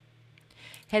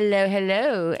Hello,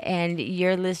 hello, and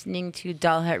you're listening to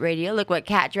Doll Hut Radio. Look what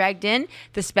Cat dragged in,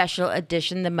 the special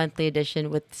edition, the monthly edition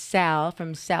with Sal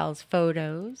from Sal's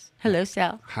Photos. Hello,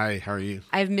 Sal. Hi, how are you?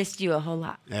 I've missed you a whole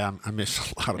lot. Yeah, I miss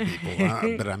a lot of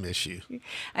people, but I miss you.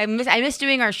 I miss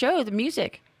doing our show, the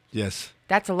music. Yes.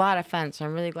 That's a lot of fun, so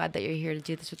I'm really glad that you're here to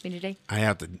do this with me today. I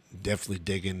have to definitely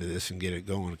dig into this and get it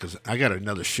going because I got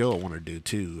another show I want to do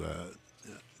too.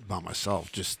 By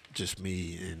myself, just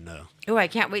me and. Oh, I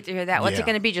can't wait to hear that. What's yeah. it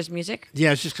going to be? Just music?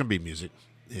 Yeah, it's just gonna be music.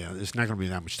 Yeah, it's not gonna be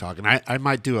that much talking. I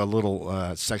might do a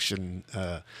little section,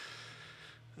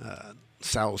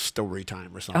 Sal's story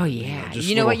time or something. Oh yeah, just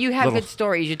you know little, what? You have little, good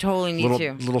stories. You totally need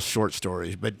to. Little short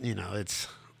stories, but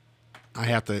I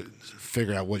have to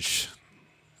figure out what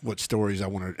stories I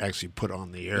want to actually put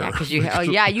on the air. Yeah, because you have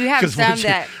some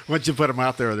that. Once you put them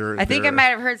out there, I think I might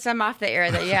have heard some off the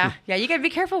air that you got to be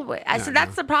careful. So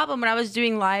that's the problem when I was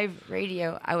doing live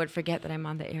radio. I would forget that I'm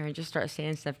on the air and just start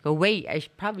saying stuff. Go, wait, I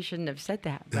probably shouldn't have said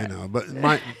that. I know, but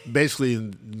my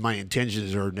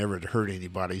intentions are never to hurt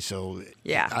anybody. So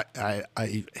yeah, I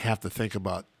have to think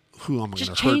about who I'm going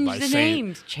to hurt by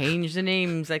saying. Change the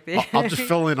names like this. I'll just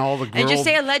fill in all the girl and just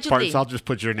say allegedly parts. I'll just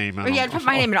put your name in. Yeah, put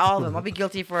my name in all of them. I'll be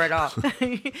guilty for it all.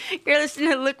 You're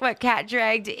listening to Look What Cat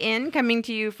Dragged In, coming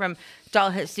to you from Doll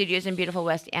Hut Studios in beautiful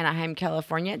West Anaheim,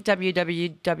 California.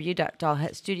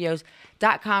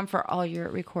 www.dollhutstudios.com for all your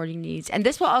recording needs. And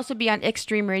this will also be on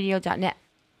extremeradio.net.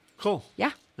 Cool.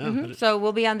 Yeah. Mm-hmm. So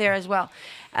we'll be on there as well.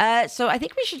 So I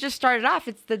think we should just start it off.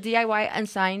 It's the DIY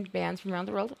unsigned bands from around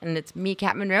the world. And it's me,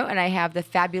 Kat Monroe, and I have the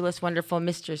fabulous, wonderful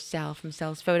Mr. Sal from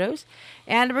Sal's Photos.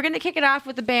 And we're going to kick it off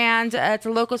with a band. It's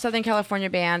a local Southern California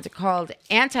band called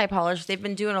Anti-Polished. They've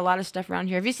been doing a lot of stuff around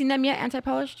here. Have you seen them yet,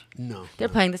 Anti-Polished? No. They're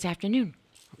playing this afternoon.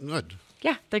 Good.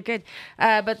 Yeah, they're good.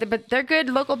 But they're good,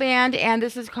 local band, and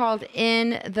this is called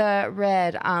In the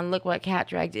Red on Look What Cat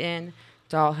Dragged In,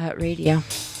 Doll Hut Radio.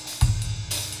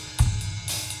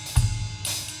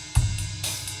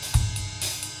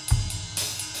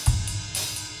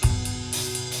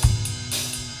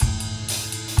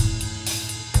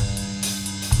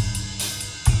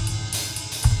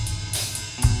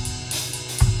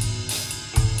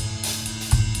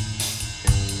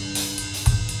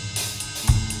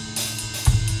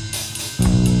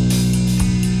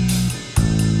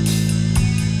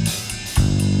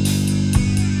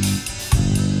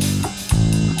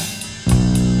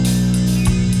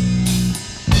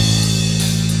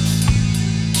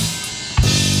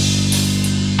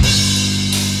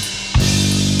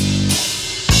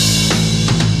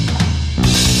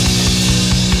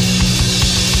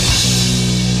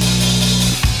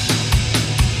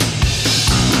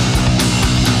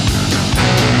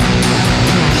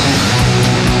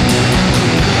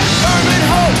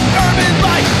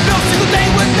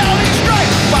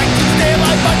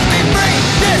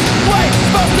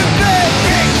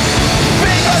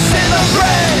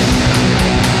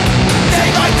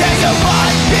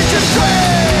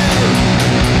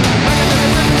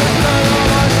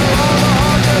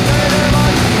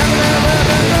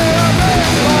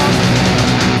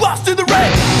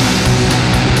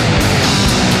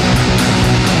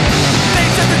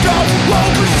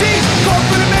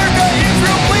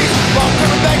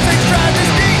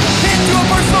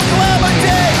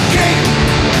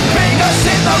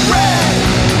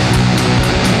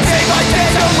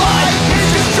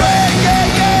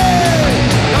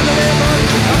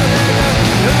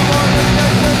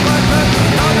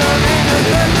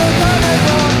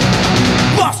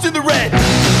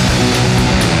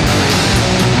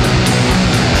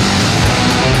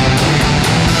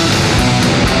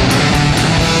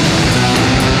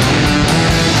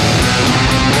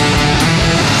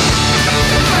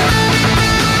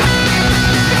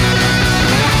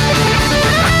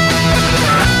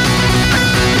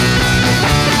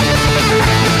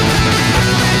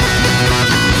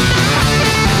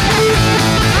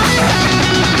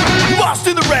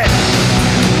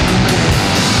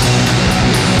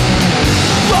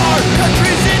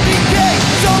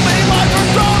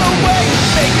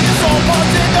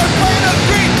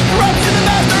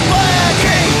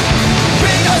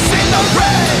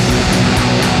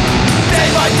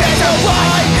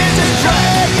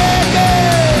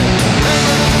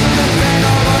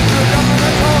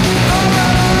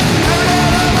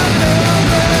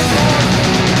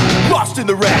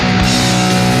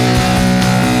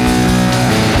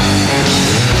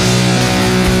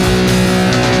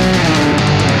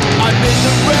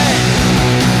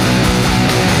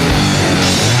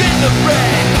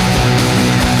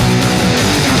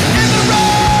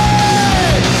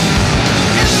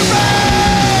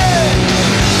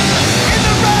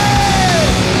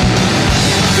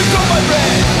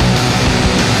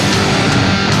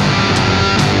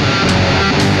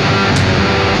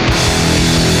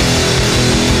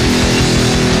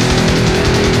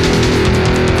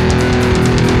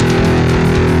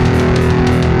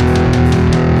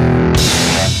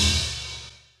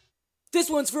 This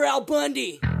one's for Al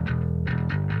Bundy.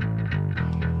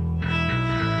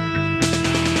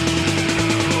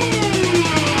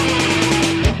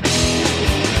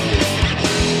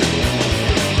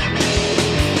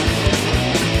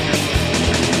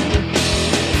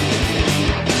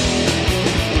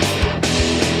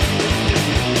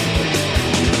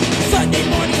 Sunday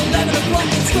morning, 11 o'clock,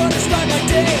 it's gonna start my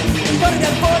day. Running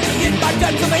down 40 in my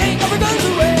gut, so my hangover goes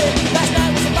away. Last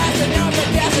night was a blast, and now I'm at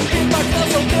gas, and Big Mark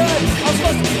smells so good. I was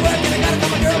supposed to be working, I gotta call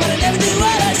my girl, but I never do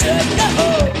what I should. No!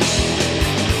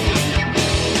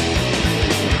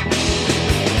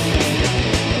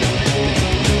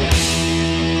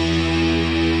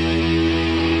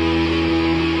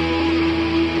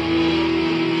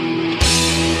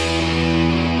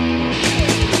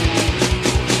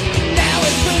 Now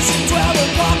it's pushing 12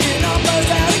 o'clock and I'm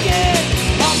buzzed out again.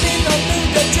 I'm in the mood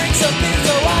to drink some beer,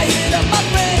 so I hit up my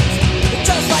friends.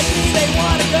 Just like me, they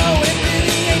wanna go and it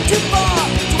really ain't too far.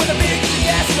 So when the beer gets the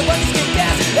gas and the bunnies get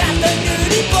gas at the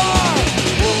nudie bar.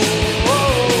 Whoa,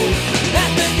 whoa,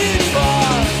 at the nudie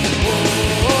bar. Whoa,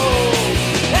 whoa,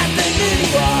 at the nudie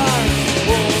bar.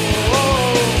 Whoa,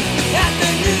 whoa, at the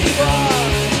nudie bar.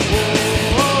 Whoa,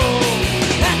 whoa,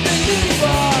 at the nudie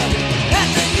bar. At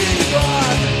the nudie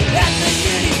bar. At the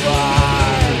nudie bar.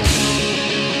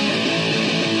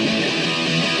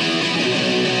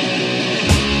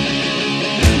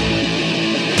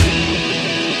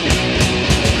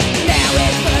 Now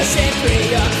it's pushing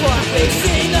 3 o'clock,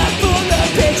 facing a full of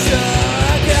picture.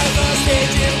 Girls on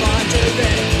stage in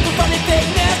lingerie, performing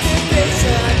fake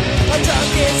masturbation. I'm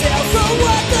drunk as hell, so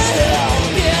what the hell?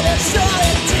 Get a shot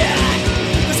at Jack.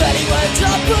 Cause anyone's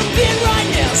up a bit right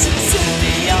now, she'll soon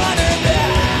be on her back.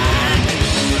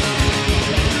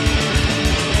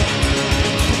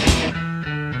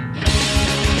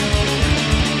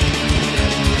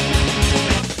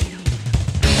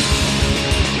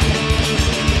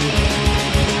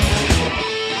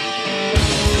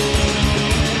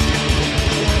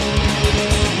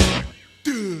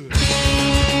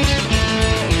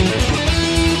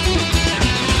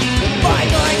 My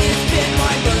mind is spin,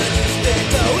 my money spin,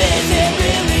 so is it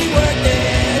really worth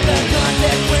it? The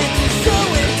consequence is so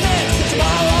intense,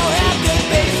 tomorrow I'll have to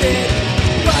face it.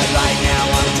 But right now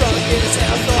I'm drunk as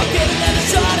hell, so I'll get another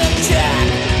shot of Jack.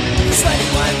 The sweaty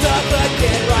one's up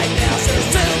again right now, she'll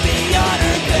soon be on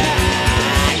her back.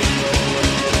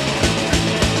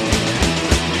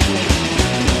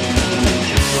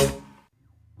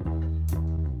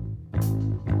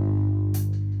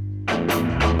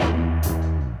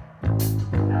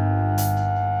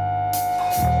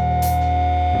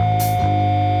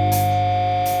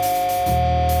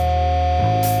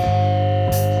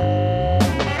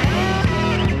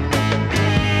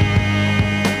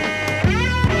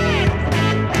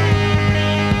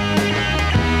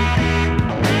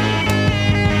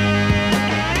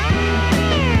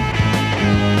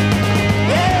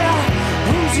 Yeah,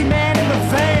 who's your man in the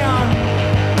van?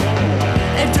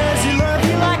 And does he love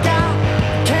you like I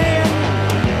can?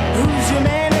 Who's your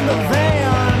man in the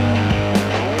van?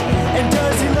 And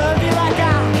does he love you like I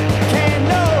can?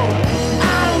 No,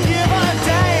 I don't give a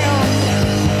damn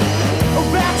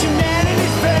about your man in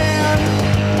his van.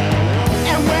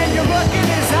 And when you look in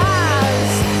his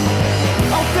eyes,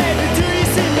 oh baby, do you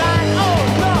see mine? Oh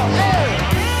no, hey.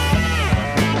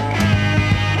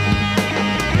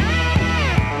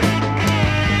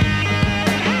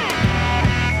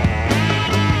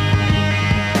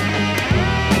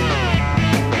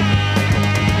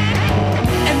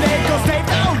 And there goes Dave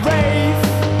the rave.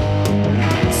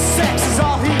 Sex is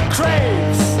all he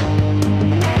craves.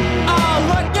 Oh,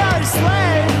 look, you're a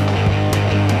slave.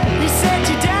 He sent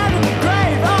you down in the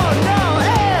grave. Oh no,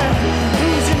 hey.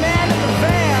 Who's your man in the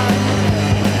van?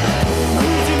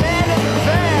 Who's your man in the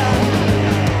van?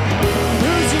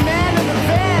 Who's your man in the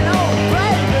van? Oh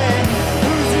baby,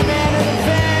 who's your man in the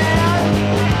van?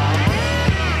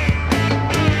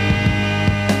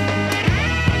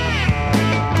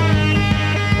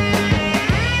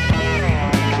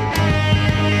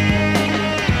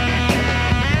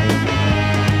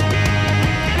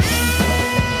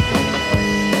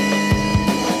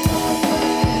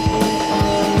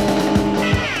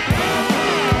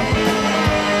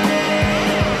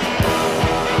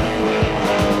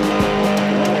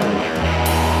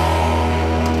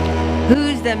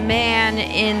 Who's the man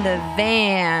in the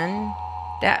van?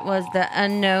 That was the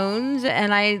Unknowns,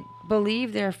 and I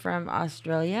believe they're from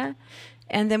Australia.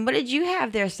 And then what did you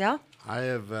have there, Sal?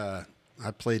 I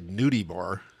played Nudie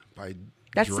Bar by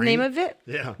That's the name of it?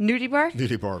 Yeah. Nudie Bar?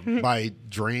 Nudie Bar by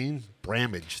Drain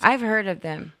Bramage. I've heard of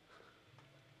them.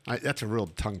 That's a real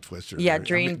tongue twister. Yeah, there.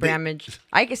 drain bramage.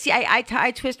 I can see.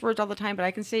 I twist words all the time, but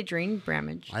I can say drain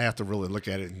bramage. I have to really look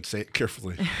at it and say it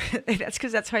carefully. That's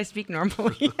because that's how I speak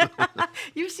normally.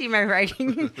 You see my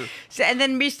writing. So, and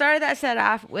then we started that set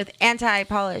off with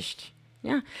anti-polished.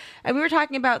 Yeah, and we were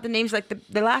talking about the names, like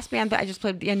the last band that I just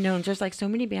played, the Unknowns. There's like so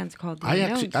many bands called the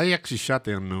Unknowns. I actually shot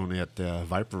the Unknown at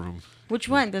Viper Room. Which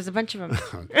one? There's a bunch of them.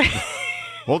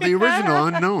 Well, the original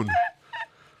Unknown.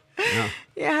 Yeah.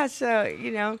 Yeah, so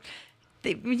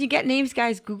when you get names,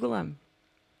 guys, Google them.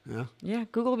 Yeah. Yeah,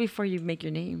 Google before you make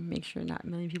your name. Make sure not a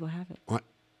million people have it. What?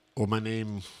 Well, my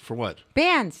name for what?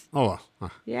 Bands. Oh.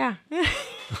 Yeah.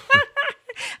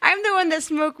 I'm the one that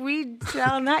smoked weed,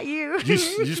 Sal, not you. You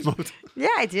smoked? Yeah,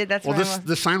 I did. That's Well, what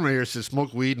the sign right here says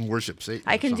smoke weed and worship Satan.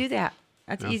 I can do that.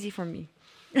 That's easy for me.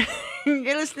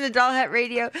 You're listening to Doll Hut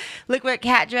Radio. Look what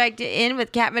Cat dragged it in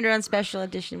with Cat Monroe Special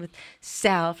Edition with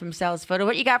Sal from Sal's Photo.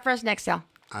 What you got for us next, Sal?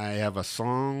 I have a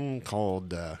song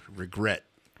called Regret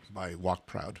by Walk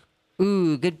Proud.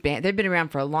 Ooh, good band. They've been around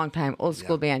for a long time. Old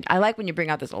school band. I like when you bring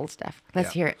out this old stuff.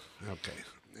 Let's hear it. Okay.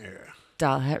 There.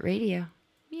 Doll Hut Radio.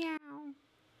 Meow.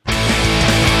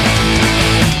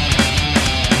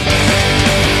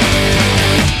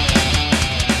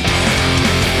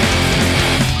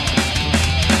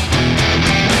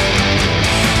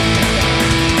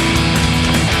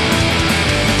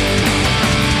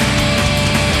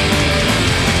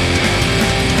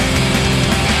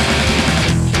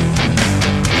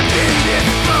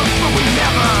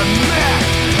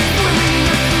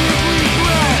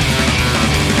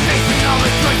 Chasing all the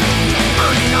choices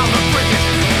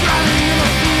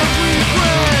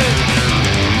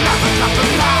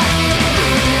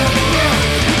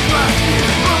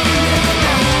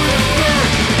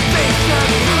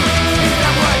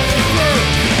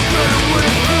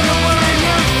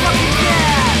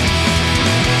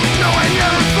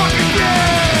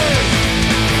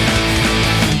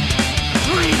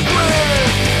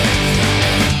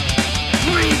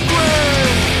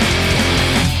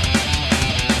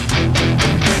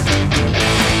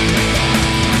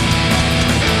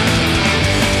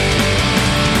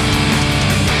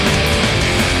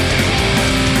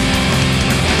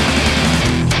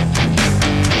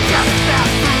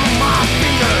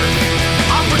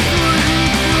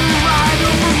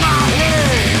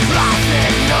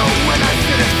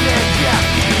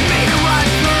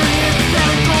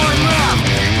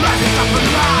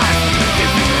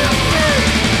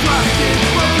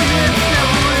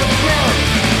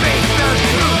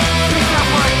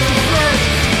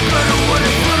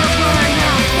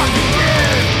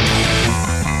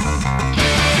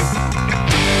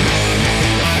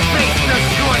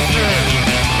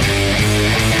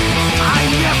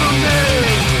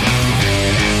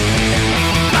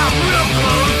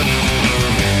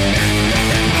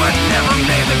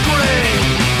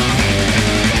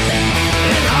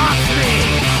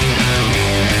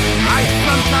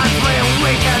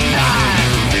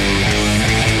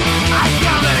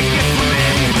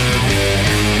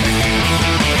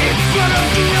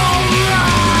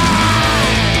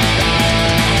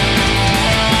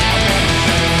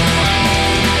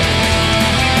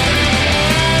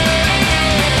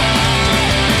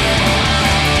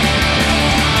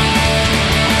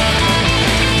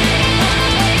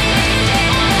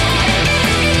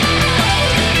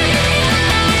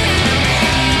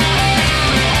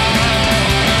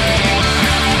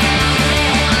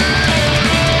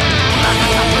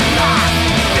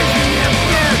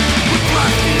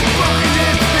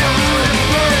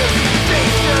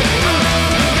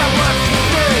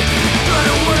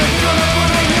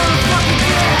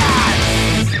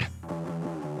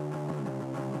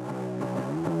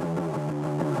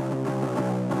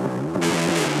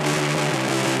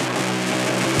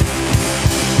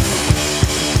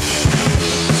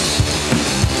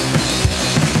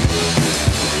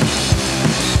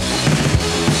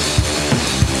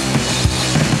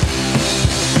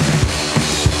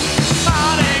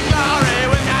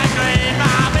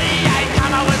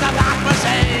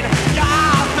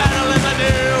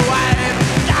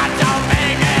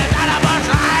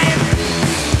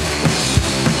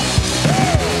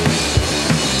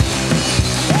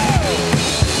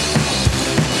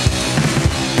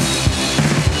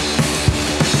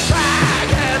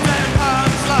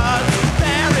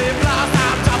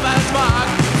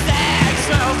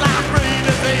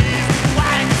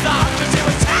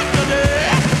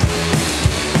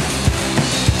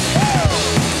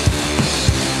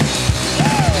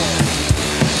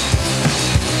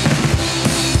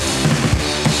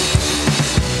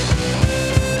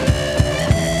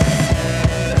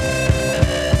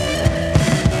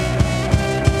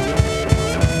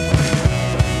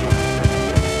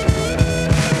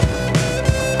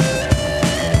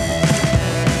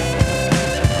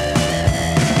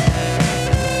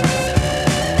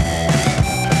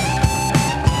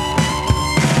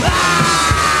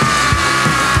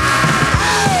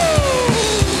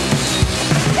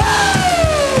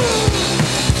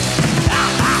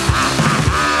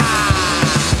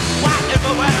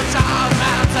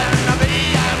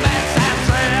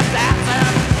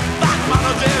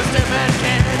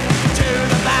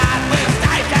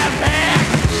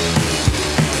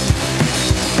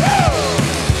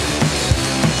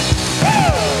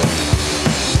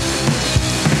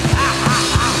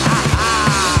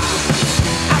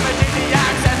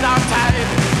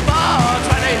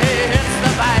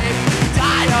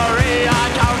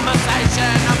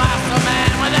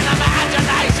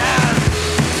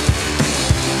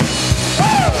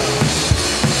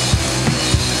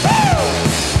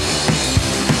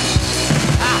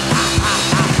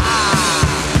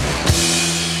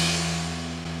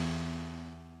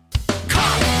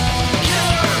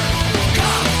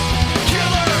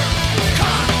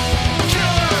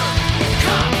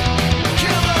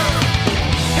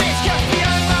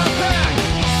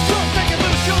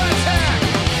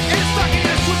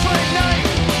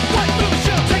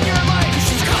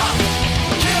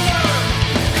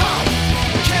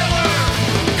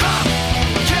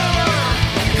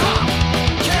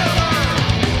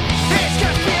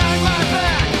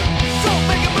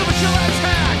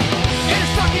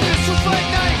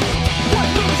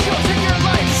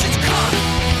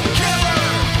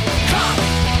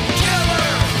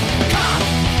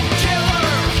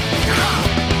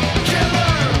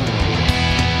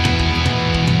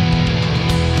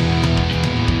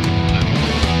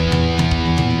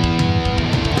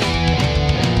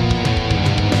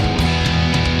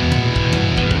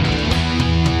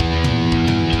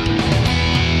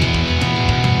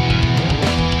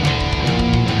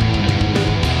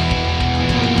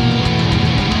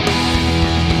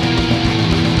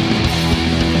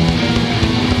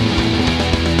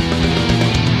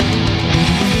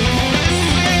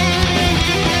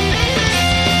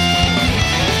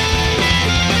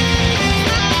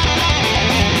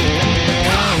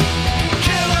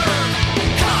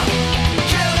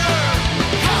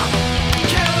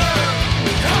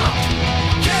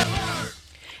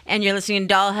And you're listening to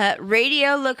Doll Hut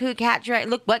Radio. Look what Cat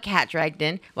dragged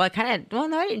in. Well,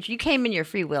 no, I didn't. You came in your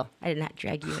free will. I did not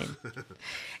drag you in.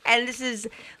 And this is,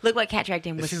 look what Cat dragged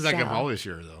in It with seems like I'm Sal. always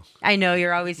here, though. I know,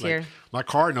 you're always here. My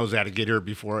car knows how to get here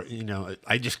before,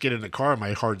 I just get in the car and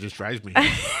my car just drives me.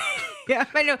 Yeah,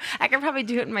 I know. I can probably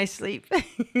do it in my sleep.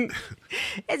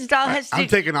 It's Doll Hut I'm Studio.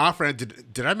 taking off.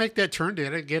 Did I make that turn?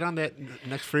 Did I get on that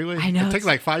next freeway? I know, I take it's-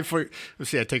 like 5 Let's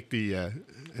see. I take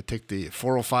the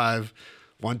 405,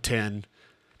 110,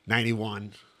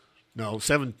 91. No,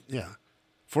 7. Yeah,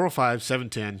 405,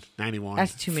 710, 91.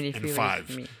 That's too many and freeways 5.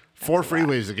 for me. 4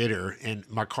 freeways to get here, and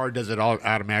my car does it all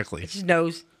automatically. It just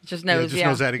knows. It just knows. just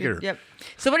knows how to get her. Yep.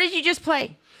 So what did you just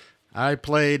play? I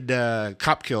played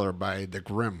Cop Killer by The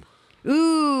Grimm.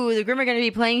 Ooh, the Grimm are going to be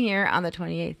playing here on the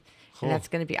 28th. Cool. And that's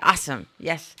going to be awesome.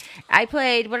 Yes. What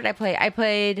did I play? I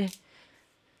played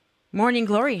Morning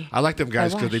Glory. I like them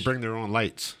guys because they Wash. bring their own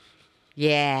lights.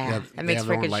 Yeah. They That makes have for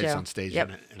their a own good lights show. on stage, Yep.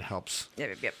 and it helps.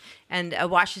 Yep. And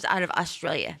Wash is out of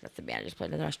Australia. That's the band. I just played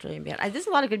another Australian band. There's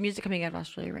a lot of good music coming out of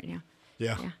Australia right now.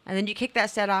 Yeah. Yeah. And then you kick that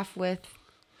set off with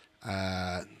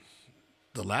The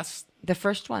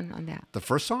first one on that.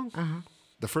 first song? Uh-huh.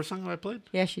 The first song I played?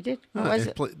 Yes, you did. What was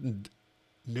it?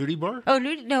 Nudie Bar Oh,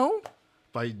 no.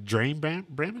 by Drain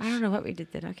Bramish? I don't know what we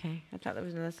did then. Okay. I thought that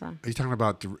was another song. Are you talking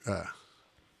about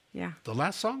Yeah. the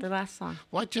last song? The last song.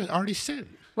 Well, I just already said.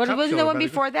 What Cop wasn't Killer the one by The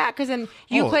before that? Because then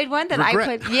you Oh, played one, then Regret.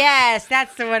 I played. Yes,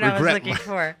 that's the one I was Regret looking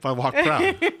for. by Walk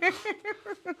Proud.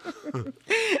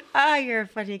 Oh, you're a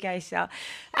funny guy, Sal.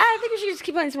 I think we should just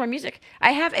keep playing some more music.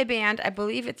 I have a band. I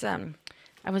believe it's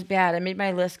I was bad. I made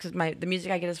my list because the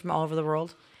music I get is from all over the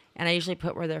world, and I usually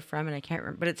put where they're from, and I can't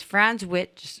remember. But it's Franz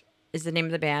Witt is the name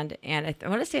of the band, and I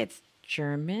want to say it's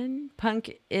German.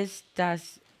 Punk ist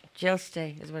das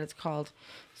Jillste is what it's called.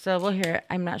 So we'll hear it.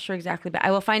 I'm not sure exactly, but I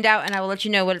will find out, and I will let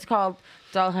you know what it's called.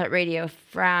 Doll Hut Radio,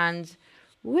 Franz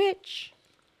Witt.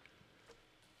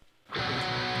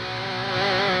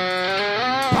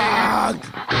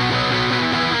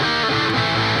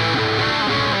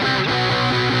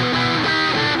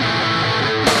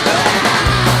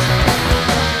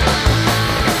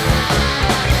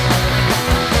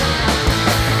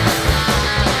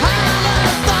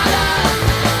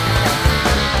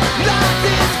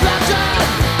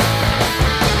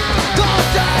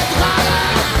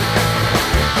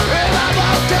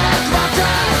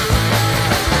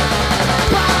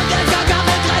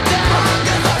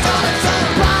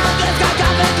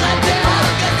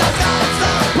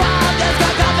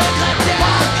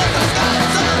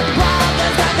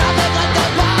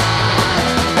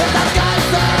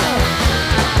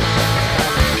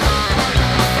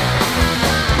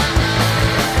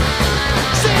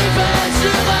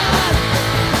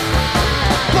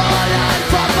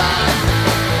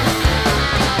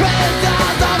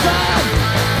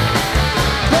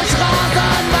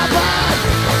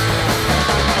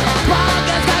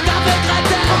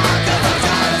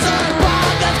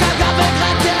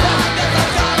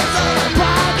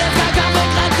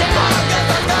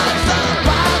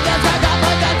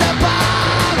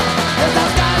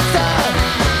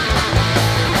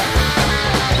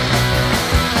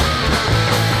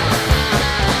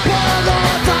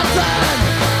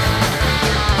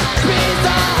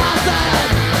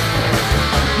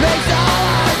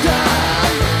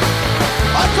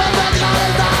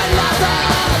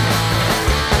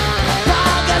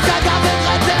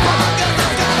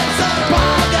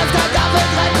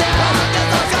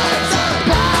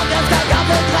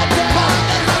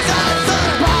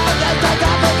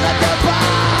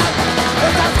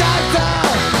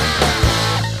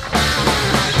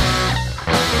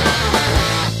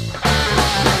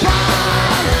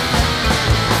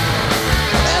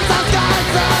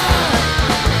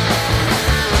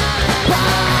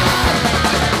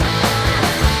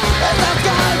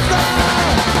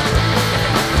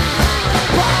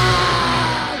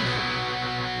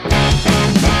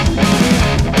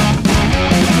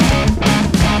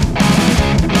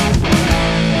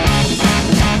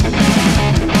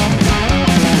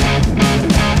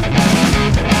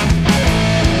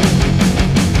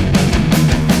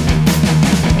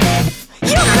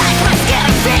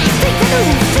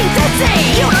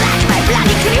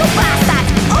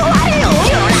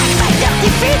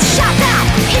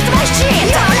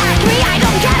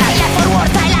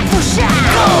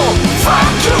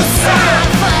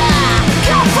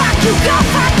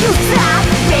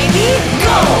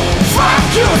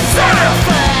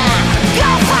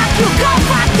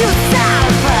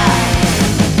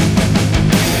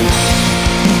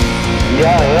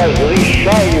 Я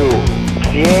разрешаю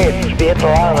все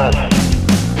Светлана.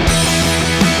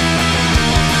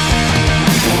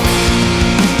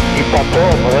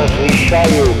 готов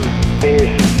разрешаю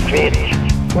бисквит.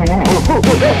 Go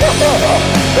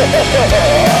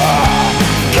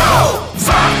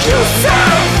fuck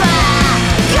yourself!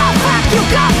 Go fuck you,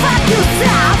 go fuck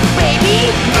yourself, baby!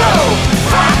 Go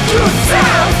fuck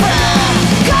yourself!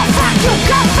 Go fuck you,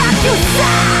 go fuck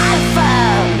yourself!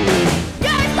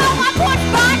 You stole my push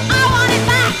bike, I want it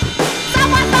back!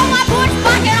 Someone stole my push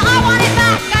bike and I want it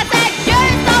back! I said, you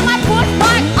stole my push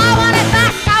bike, I want it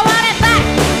back, I want it back!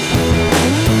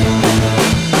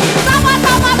 Someone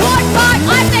stole my push bike,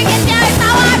 I think it's you, so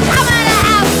I'm coming to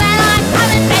help and I'm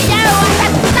coming to you! I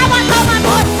said, someone stole my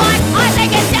push bike, I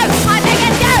think it's you, I think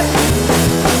it's you!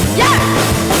 Yeah!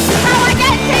 So I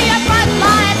get to your front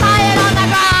line, lying on the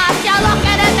grass, you're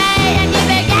looking at me and you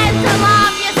begin to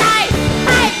laugh, you say,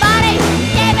 hey buddy,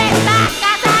 give it back!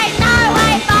 I say, no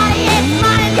way buddy, it's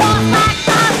mine and yours back!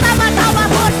 Someone stole my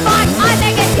push bike, I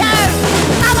think it's you!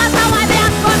 Someone stole my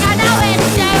mouse book, I know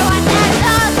it's you! I said,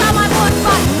 no, stole my push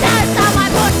bike, no, stole my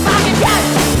push bike, it's you!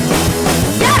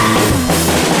 Yeah!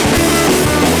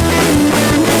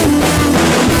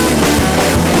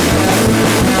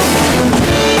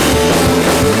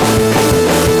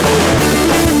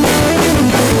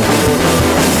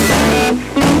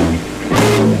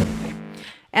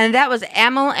 And that was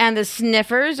Amel and the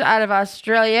Sniffers out of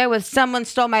Australia with Someone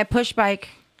Stole My Push Bike.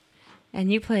 And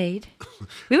you played.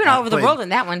 We went all over the played. world in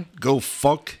that one. Go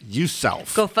fuck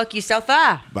yourself. Go fuck yourself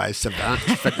up. By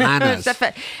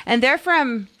Svetlana. And they're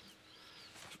from,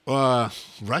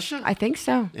 Russia. I think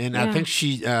so. And Yeah.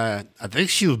 I think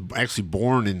she was actually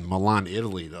born in Milan,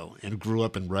 Italy, though, and grew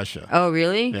up in Russia. Oh,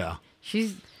 really? Yeah.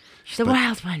 She's a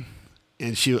wild one.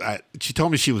 And she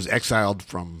told me she was exiled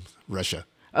from Russia.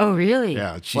 Oh, really?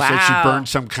 Yeah, she wow. said she burned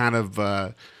some kind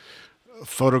of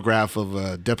photograph of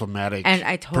a diplomatic And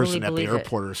I totally person at the believe it.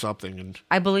 airport or something. And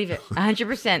I believe it.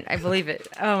 100%. I believe it.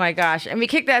 Oh, my gosh. And we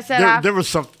kicked that set off. there was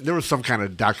some kind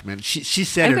of document. She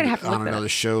said I'm gonna it have to look on that another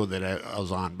up. show that I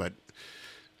was on, but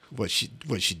what she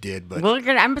did, but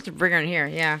I'm about to bring her in here,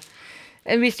 yeah.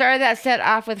 And we started that set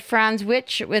off with Franz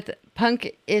Witch with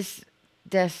Punk is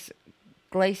des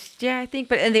Glacier, I think,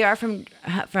 and they are from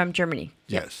Germany.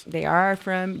 Yep, Yes. they are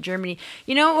from Germany.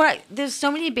 You know what? There's so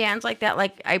many bands like that.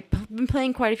 Like I've been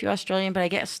playing quite a few Australian, but I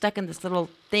get stuck in this little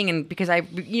thing, and because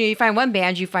you find one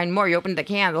band, you find more. You open the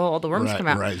can, all the worms come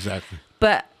out. Right, exactly.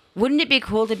 But wouldn't it be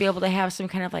cool to be able to have some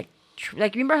kind of like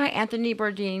remember how Anthony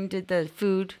Bourdain did the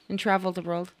food and traveled the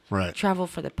world? Right. Travel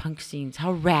for the punk scenes.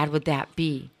 How rad would that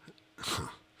be?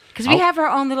 Because we have our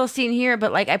own little scene here,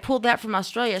 but like I pulled that from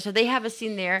Australia, so they have a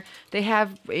scene there. They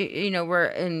have, we're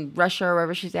in Russia or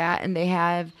wherever she's at, and they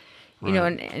have,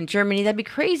 in Germany. That'd be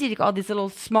crazy to go all these little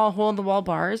small hole in the wall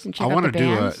bars and check out the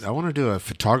bands. I want to do a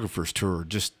photographer's tour,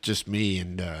 just me,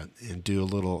 and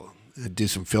do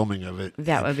some filming of it.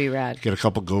 That would be rad. Get a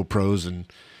couple GoPros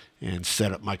and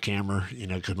set up my camera,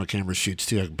 because my camera shoots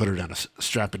too. I can put her down,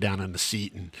 strap it down on the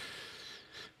seat, and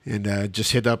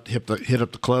just hit up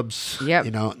the clubs. Yep. I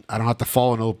don't have to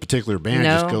follow no particular band.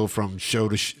 No. Just go from show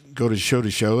to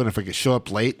show, and if I get show up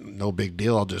late, no big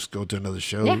deal. I'll just go to another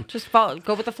show. Yeah, just go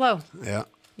with the flow. Yeah.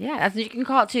 Yeah, that's what you can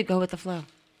call it too. Go with the flow.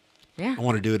 Yeah. I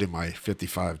want to do it in my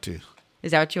 55 too.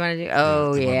 Is that what you want to do?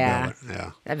 Oh, in my yeah. Velvet,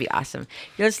 yeah. That'd be awesome.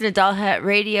 You're listening to Doll Hut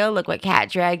Radio. Look what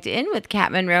Kat dragged in with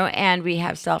Kat Monroe, and we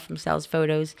have Sal from Sal's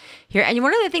photos here. And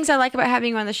one of the things I like about having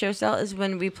you on the show, Sal, is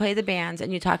when we play the bands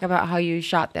and you talk about how you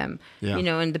shot them, Yeah.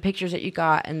 and the pictures that you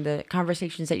got and the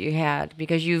conversations that you had,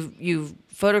 because you've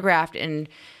photographed and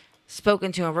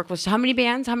spoken to and worked with how many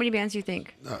bands? How many bands do you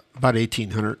think? About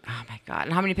 1,800. Oh my God!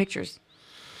 And how many pictures?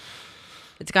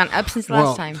 It's gone up since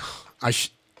last time.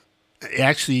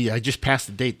 Actually, I just passed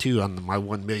the date too on my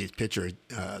 1 millionth picture.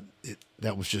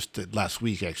 That was just last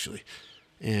week actually,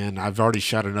 and I've already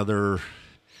shot another.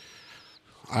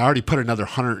 I already put another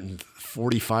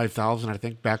 145,000, I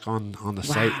think, back on the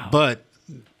site. But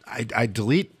I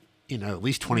delete at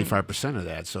least 25% of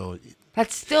that. So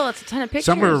That's a ton of pictures.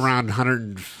 somewhere around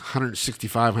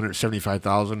 165,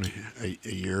 175,000 a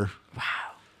year. Wow.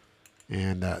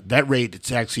 And that rate,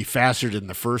 it's actually faster than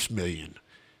the first million.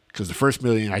 Because the first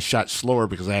million I shot slower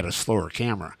because I had a slower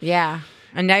camera. Yeah.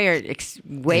 And now you're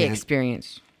way And-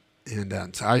 experienced.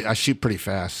 And so I shoot pretty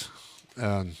fast.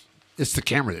 It's the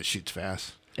camera that shoots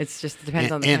fast. It's just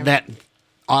depends on the And camera. that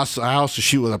also, I also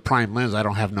shoot with a prime lens. I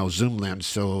don't have no zoom lens,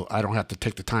 so I don't have to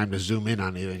take the time to zoom in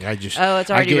on anything. I just Oh, it's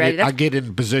already ready. I get in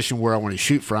a position where I want to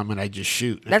shoot from, and I just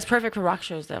shoot. That's perfect for rock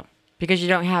shows though, because you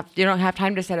don't have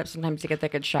time to set up sometimes to get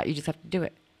that good shot. You just have to do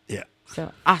it. Yeah.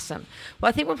 So awesome. Well,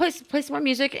 I think we'll play some more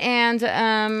music, and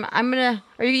I'm gonna.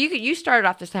 Or you started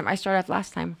off this time. I started off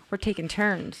last time. We're taking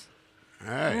turns.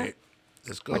 All right.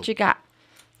 Let's go. What you got?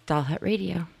 Doll Hut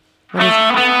Radio. What is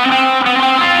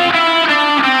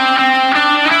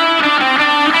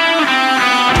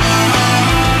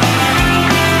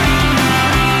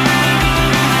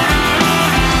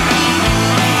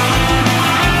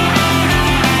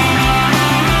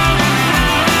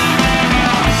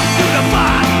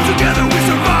Unified, together we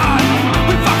survive.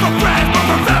 We fight for friends, but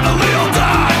for family will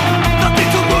die. Nothing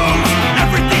to lose,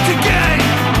 everything to gain.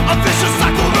 A vicious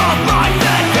cycle of life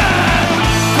and death.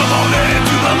 Come on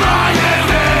into the lion's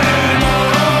den.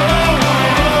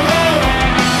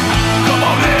 Come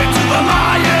on into the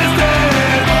lion's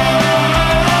den.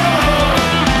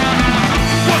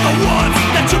 We're the ones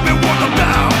that you've been warned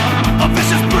about. A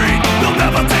vicious breed, they'll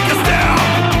never take us down.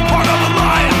 Part of a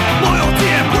lion, loyalty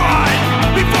and pride.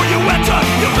 Before you enter,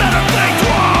 you better think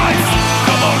twice.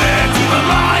 Come on into the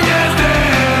lion's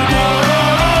den.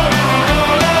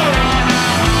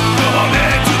 Come on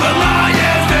into the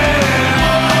lion's den.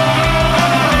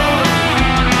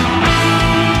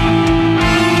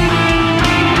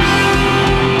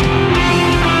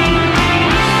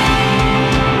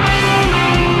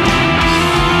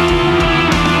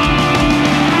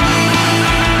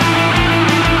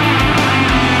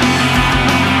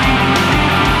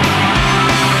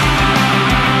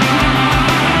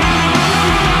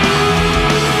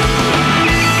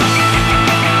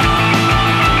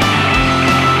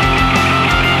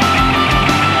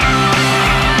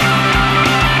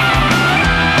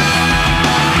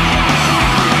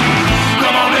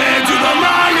 Come on into the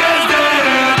lion's den.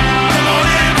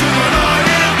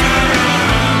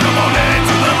 Come on into the lion's den. Come on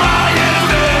into the lion's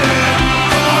den.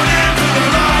 Come on into the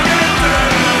lion's den.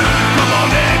 Come on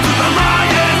into the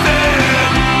lion's den.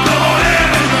 Come on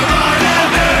into the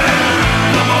lion's den.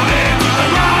 Come on into the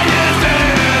lion's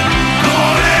den. Come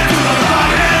on into the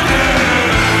lion's den.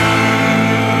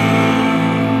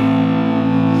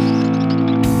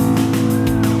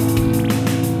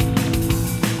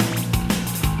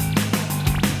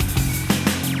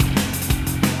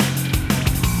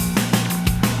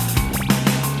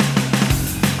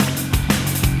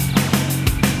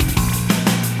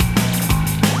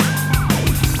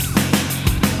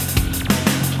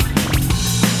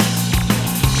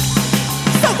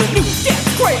 So the new dance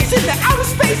craze in the outer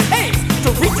space haze. To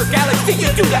reach your galaxy, you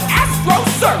do the astro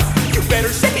surf. You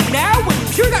better shake it now when you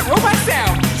hear that robot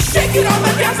sound. Shake it on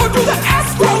the dance floor, do the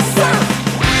astro surf.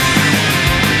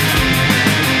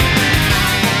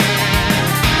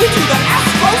 We do the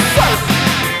astro surf.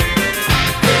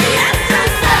 Do the astro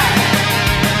surf.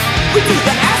 We do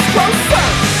the astro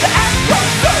surf. The astro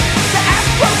surf. The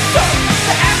astro surf.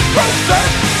 The astro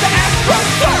surf. The astro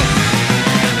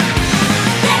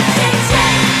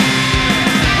surf.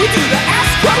 We do the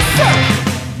astro surf.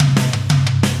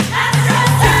 Astro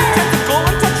surf. Tentacle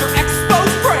and touch your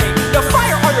exposed brain. Now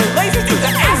fire all your lasers. Do the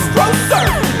astro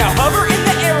surf. Now hover in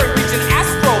the air and reach an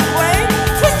astral plane.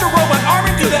 Twist your robot arm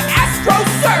and do the astro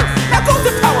surf. Now go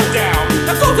to power down.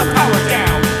 Now go to power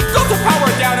down. Go to power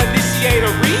down. Initiate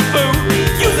a reboot.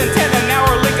 Use antenna now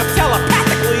or link up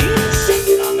telepathically. Shake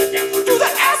it on the dance floor. Do the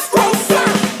astro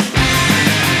surf.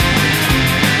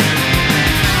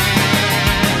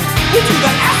 We do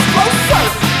the astro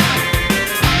surf.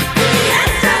 Do the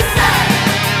astro surf.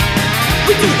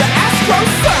 We do the astro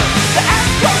surf. The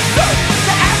astro surf.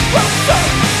 The astro surf.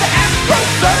 The astro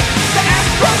surf. The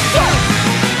astro surf.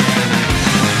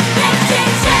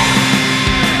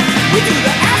 We do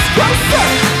the astro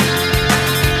surf.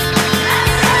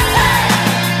 Astro surf.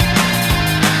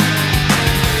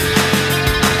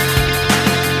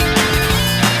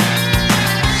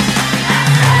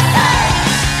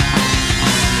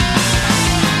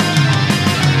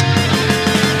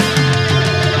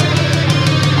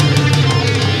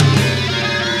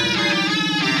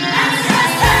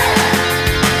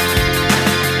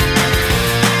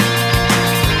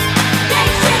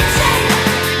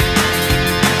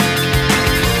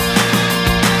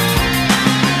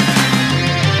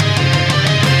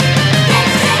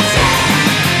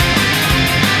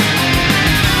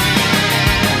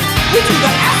 We do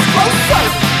the astro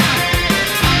surf.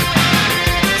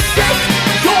 Shake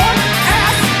your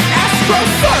ass, astro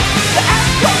surf. The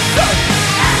astro surf.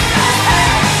 Astro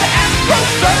surf. The astro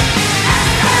surf.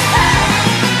 Astro surf.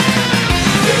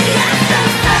 Do the astro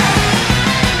surf.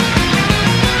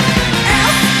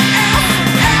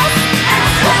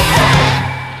 Astro surf.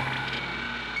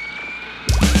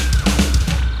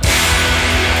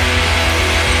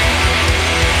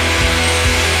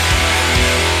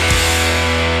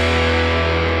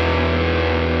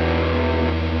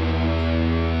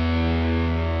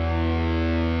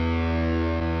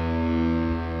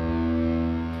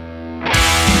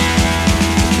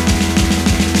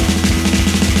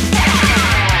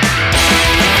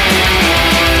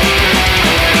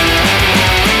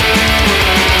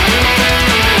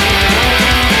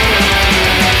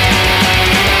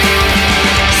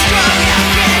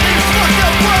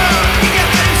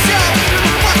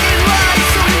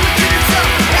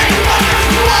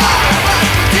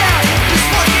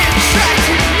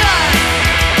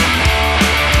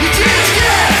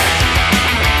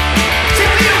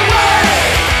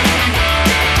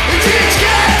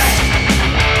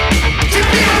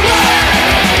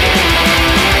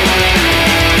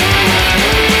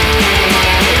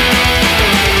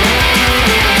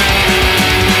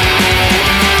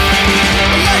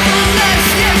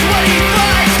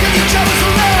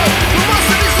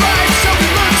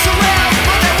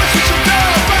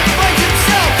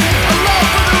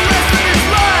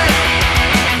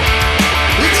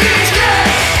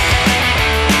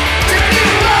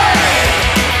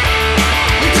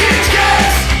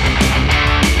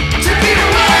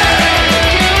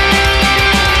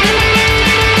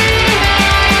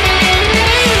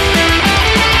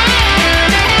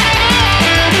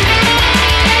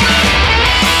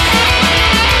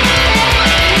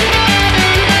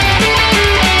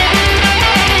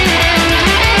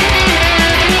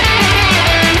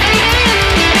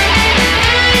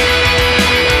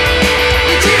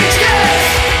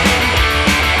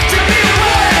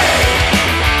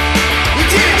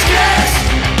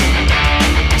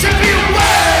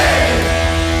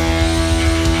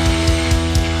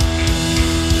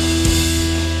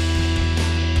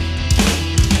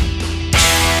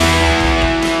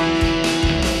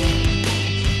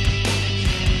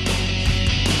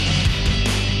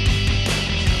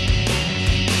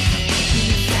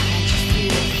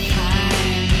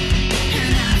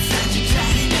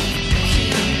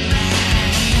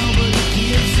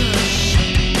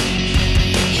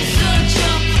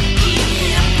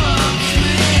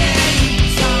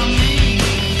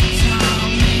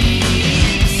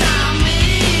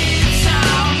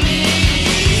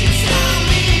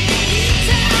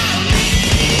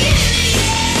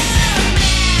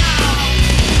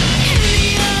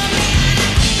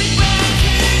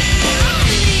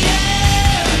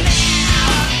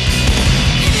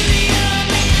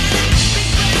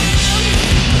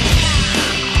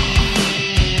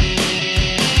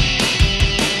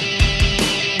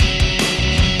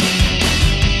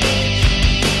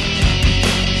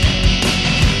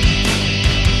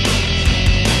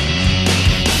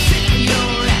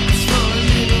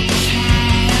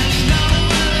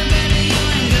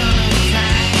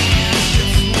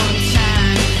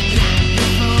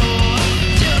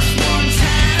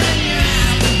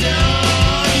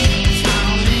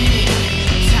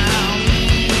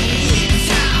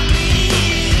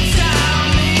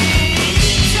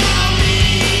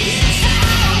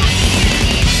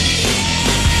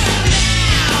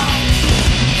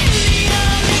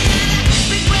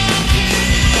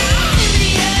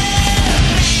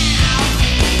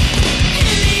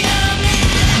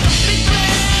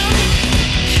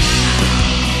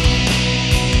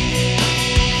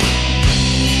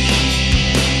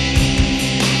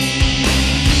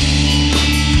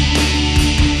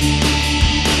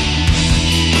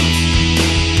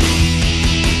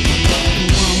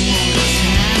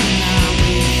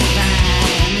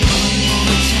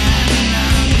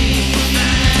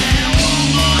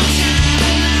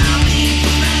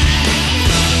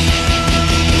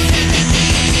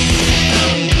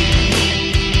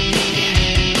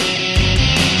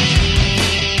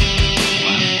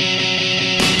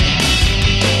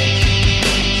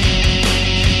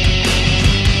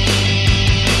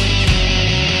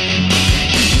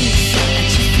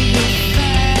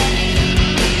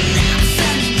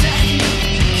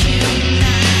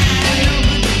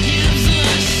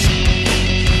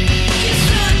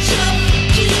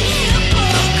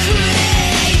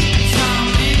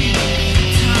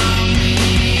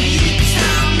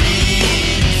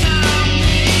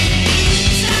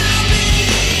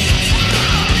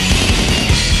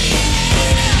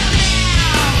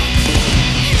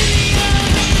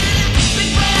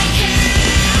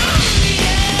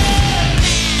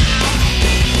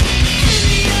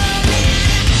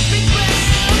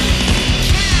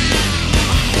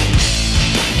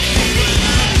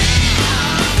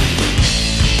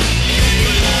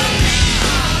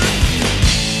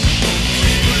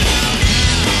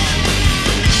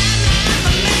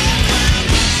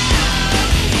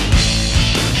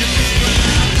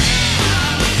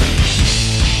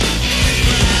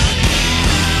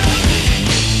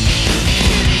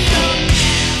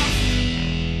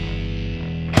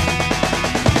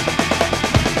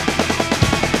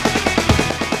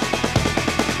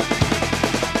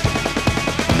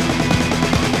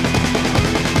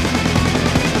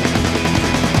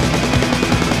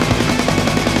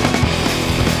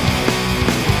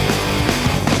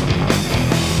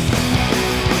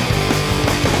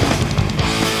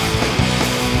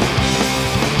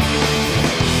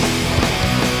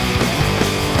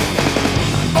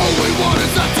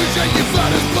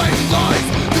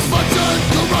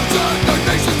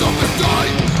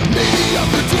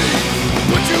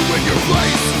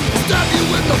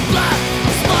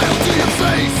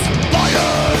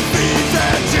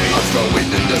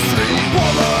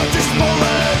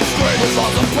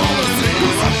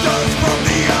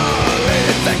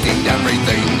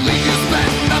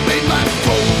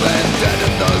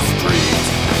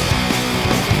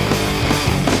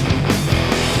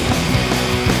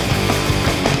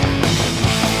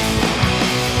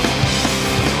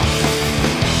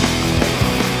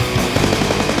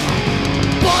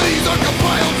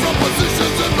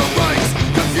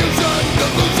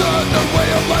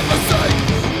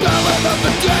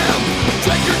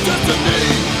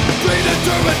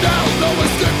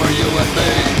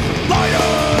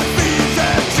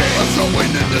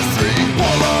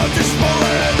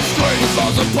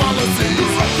 false policies.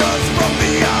 Disruptors from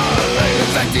the alley,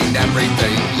 affecting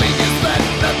everything. Leave you spent,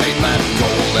 nothing left,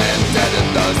 cold and dead in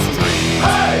the streets.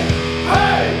 Hey,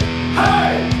 hey,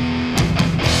 hey,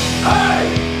 hey,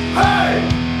 hey,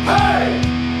 hey.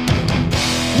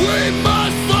 We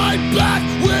must fight back,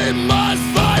 we must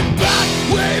fight back,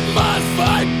 we must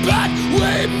fight back,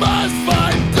 we must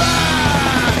fight back.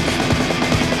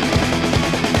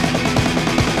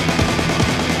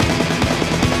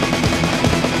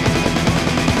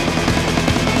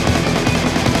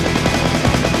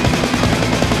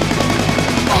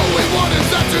 All we want is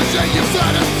aftershade, you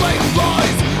satisfied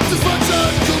lies. Dysfunction,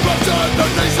 corruption,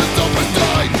 our nation's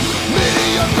overnight.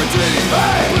 Mediocrity,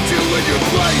 put you in your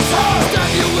place.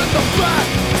 Stab you in the back,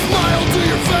 smile to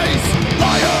your face.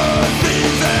 Liars,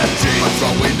 thieves, and cheats. A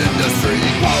growing industry,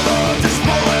 politics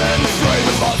pulling straight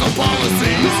with laws and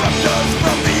policies. Disruptors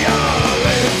from the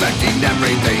alley, affecting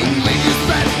everything. Leave you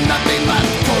spent, nothing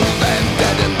left, cold and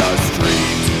dead in the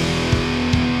street.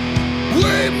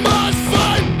 We must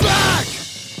fight back.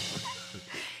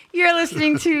 You're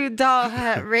listening to Doll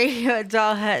Hut Radio at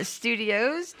Doll Hut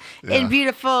Studios in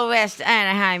beautiful West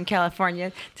Anaheim,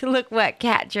 California. To look what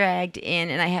Cat dragged in,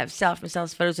 and I have Sal from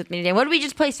Sal's Photos with me today. What did we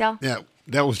just play, Sal? Yeah,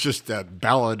 that was just that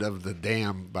Ballad of the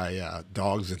Dam by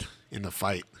Dogs in the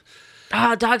Fight.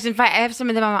 Oh, Dogs and Fight. I have some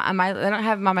of them on my. I don't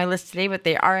have them on my list today, but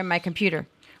they are in my computer.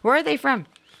 Where are they from?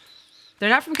 They're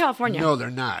not from California. No,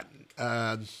 they're not.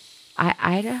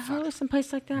 Idaho,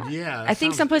 someplace like that. Yeah, I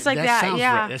think someplace like that. sounds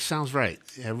Yeah. right. That sounds right.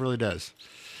 Yeah, it really does.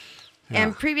 Yeah.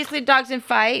 And previously, Dogs and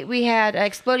Fight, we had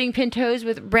Exploding Pintos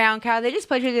with Brown Cow. They just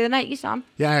played here the other night. You saw them.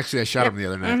 Yeah, actually, I shot them the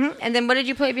other night. Mm-hmm. And then what did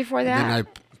you play before that? And then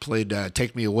I played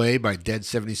 "Take Me Away" by Dead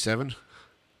 77.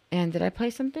 And did I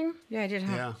play something? Yeah, I did.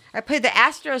 Huh? Yeah. I played the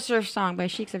Astro Surf song by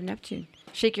Sheiks of Neptune.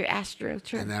 Shake Your Astro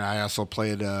Surf. And then I also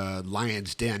played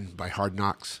 "Lion's Den" by Hard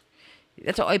Knocks.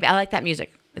 That's all. I like that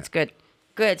music. It's good.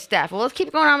 Good stuff. Well, let's keep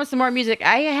going on with some more music.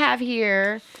 I have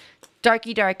here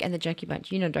Darky Dark and the Junkie Bunch.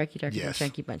 You know Darky Dark and the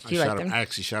Junkie Bunch. Do you like them? I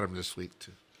actually shot him this week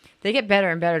too. They get better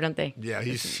and better, don't they? Yeah,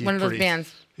 he's one of those pretty-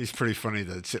 bands. He's pretty funny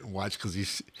to sit and watch because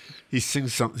he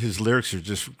sings some. His lyrics are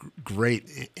just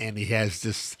great, and he has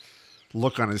this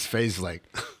look on his face like.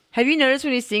 Have you noticed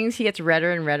when he sings, he gets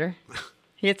redder and redder?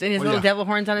 He gets in his little yeah. devil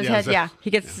horns on his Yeah, head. that- Yeah,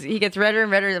 he gets redder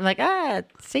and redder. I'm like,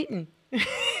 it's Satan.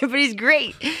 But he's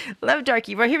great. Love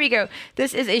Darky. Well, here we go.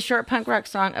 This is a short punk rock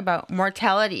song about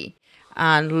mortality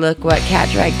on Look What Cat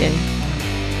Dragged In.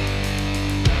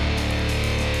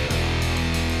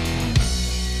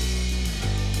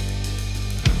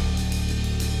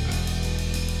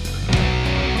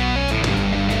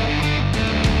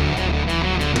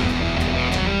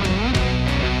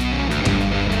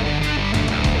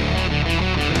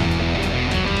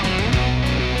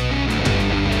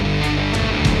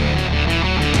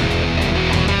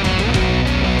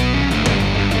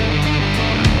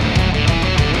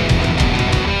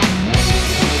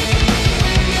 We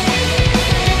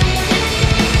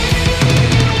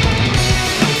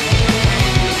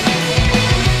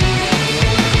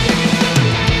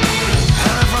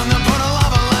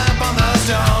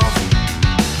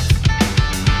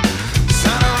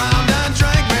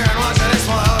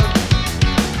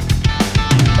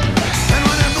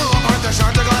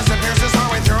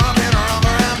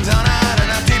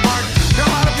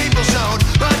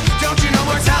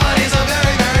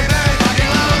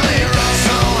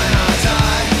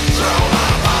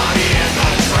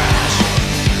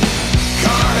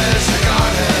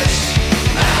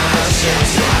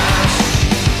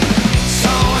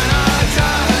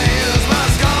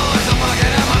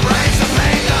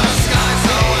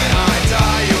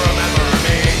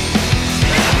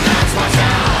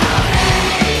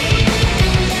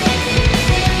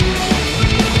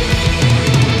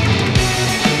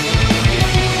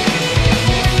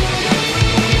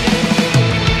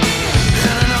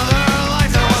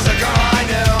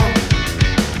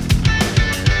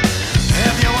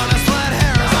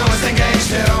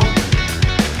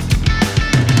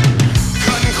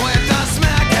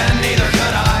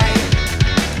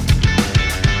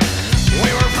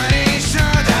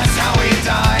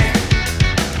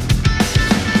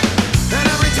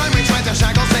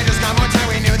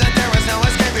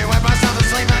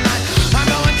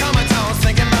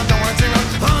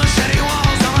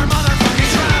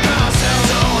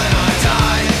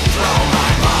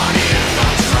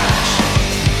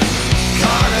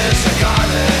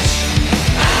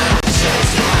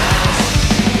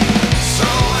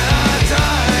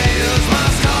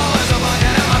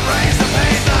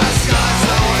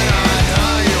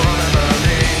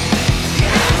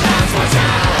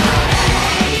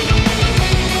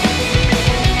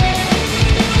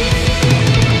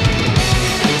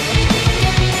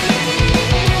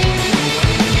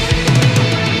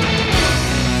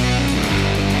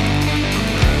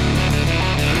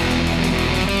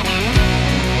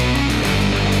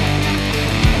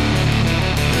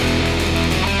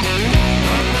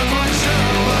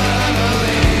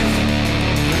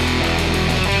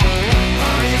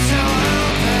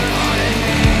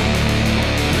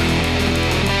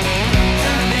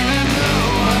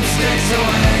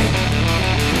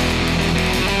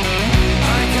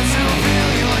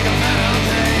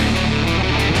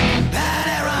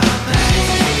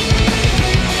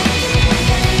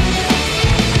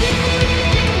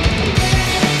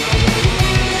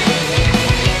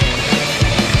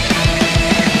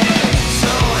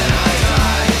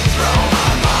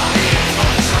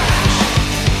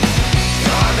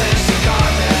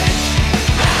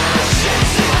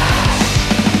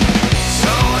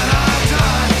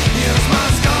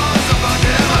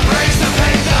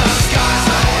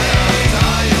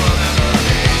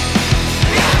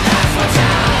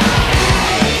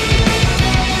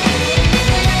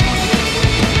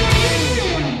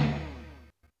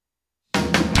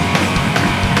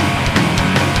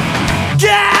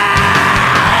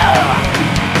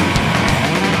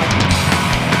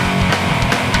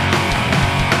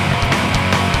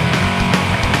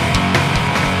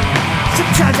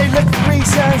look for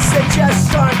reasons that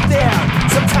just aren't there.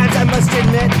 Sometimes I must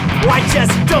admit, I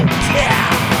just don't care.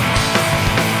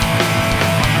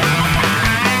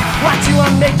 Why do I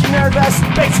make you nervous?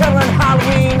 Big Sal on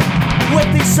Halloween. With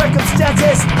these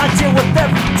circumstances I deal with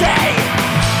every day.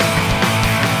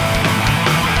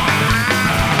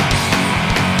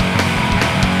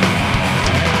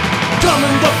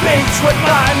 Coming to the beach with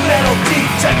my metal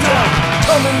detector.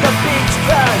 Coming to the beach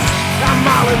cause I'm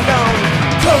all alone.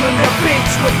 Coming to the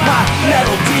beach with my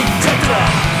metal detector.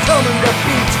 Coming to the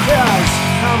beach cause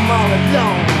I'm all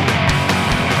alone.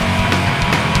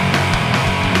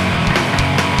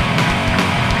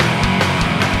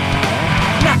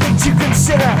 Nothing to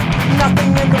consider,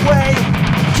 nothing in the way.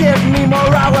 Give me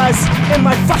more hours in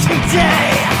my fucking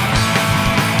day.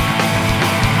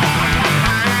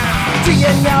 Do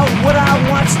you know what I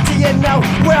want? Do you know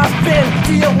where I've been?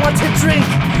 Do you want to drink?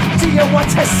 Do you want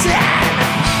to sin?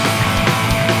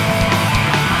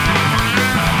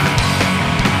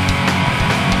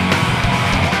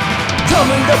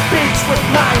 Coming to the beach with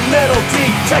my metal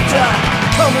detector.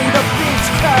 Coming to the beach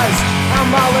cause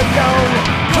I'm all alone.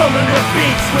 Coming to the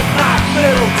beach with my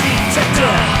metal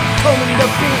detector. Coming to the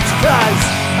beach cause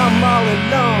I'm all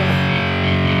alone.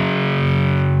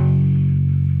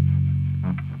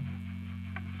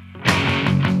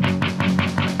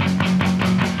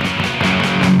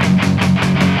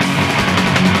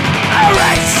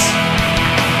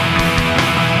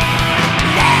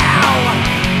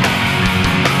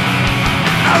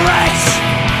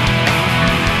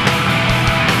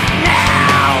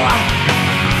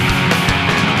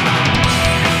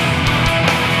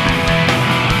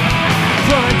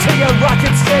 To your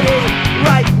rocket city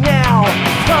right now.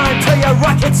 Climb to your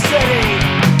rocket city.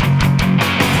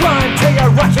 Climb to your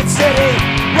rocket city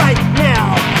right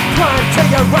now. Climb to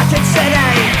your rocket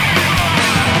city.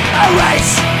 A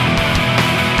race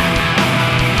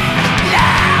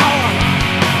now.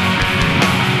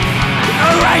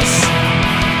 A race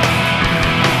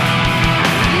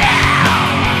now.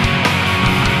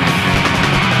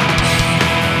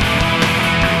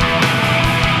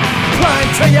 Climb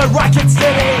to your rocket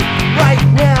city right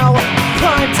now.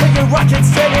 Climb to your rocket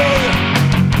city.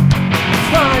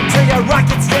 Climb to your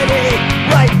rocket city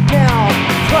right now.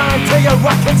 Climb to your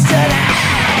rocket city.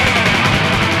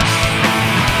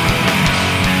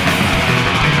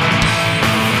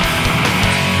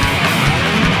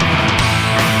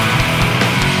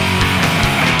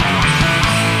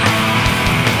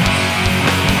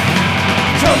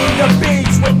 Coming to the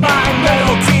beach with my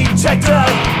metal detector.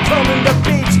 Coming to the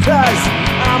beach cause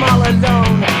I'm all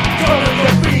alone. Coming to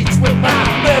the beach with my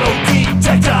metal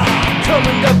detector.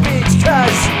 Coming to the beach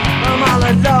cause I'm all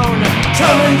alone.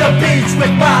 Coming to the beach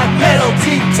with my metal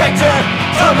detector.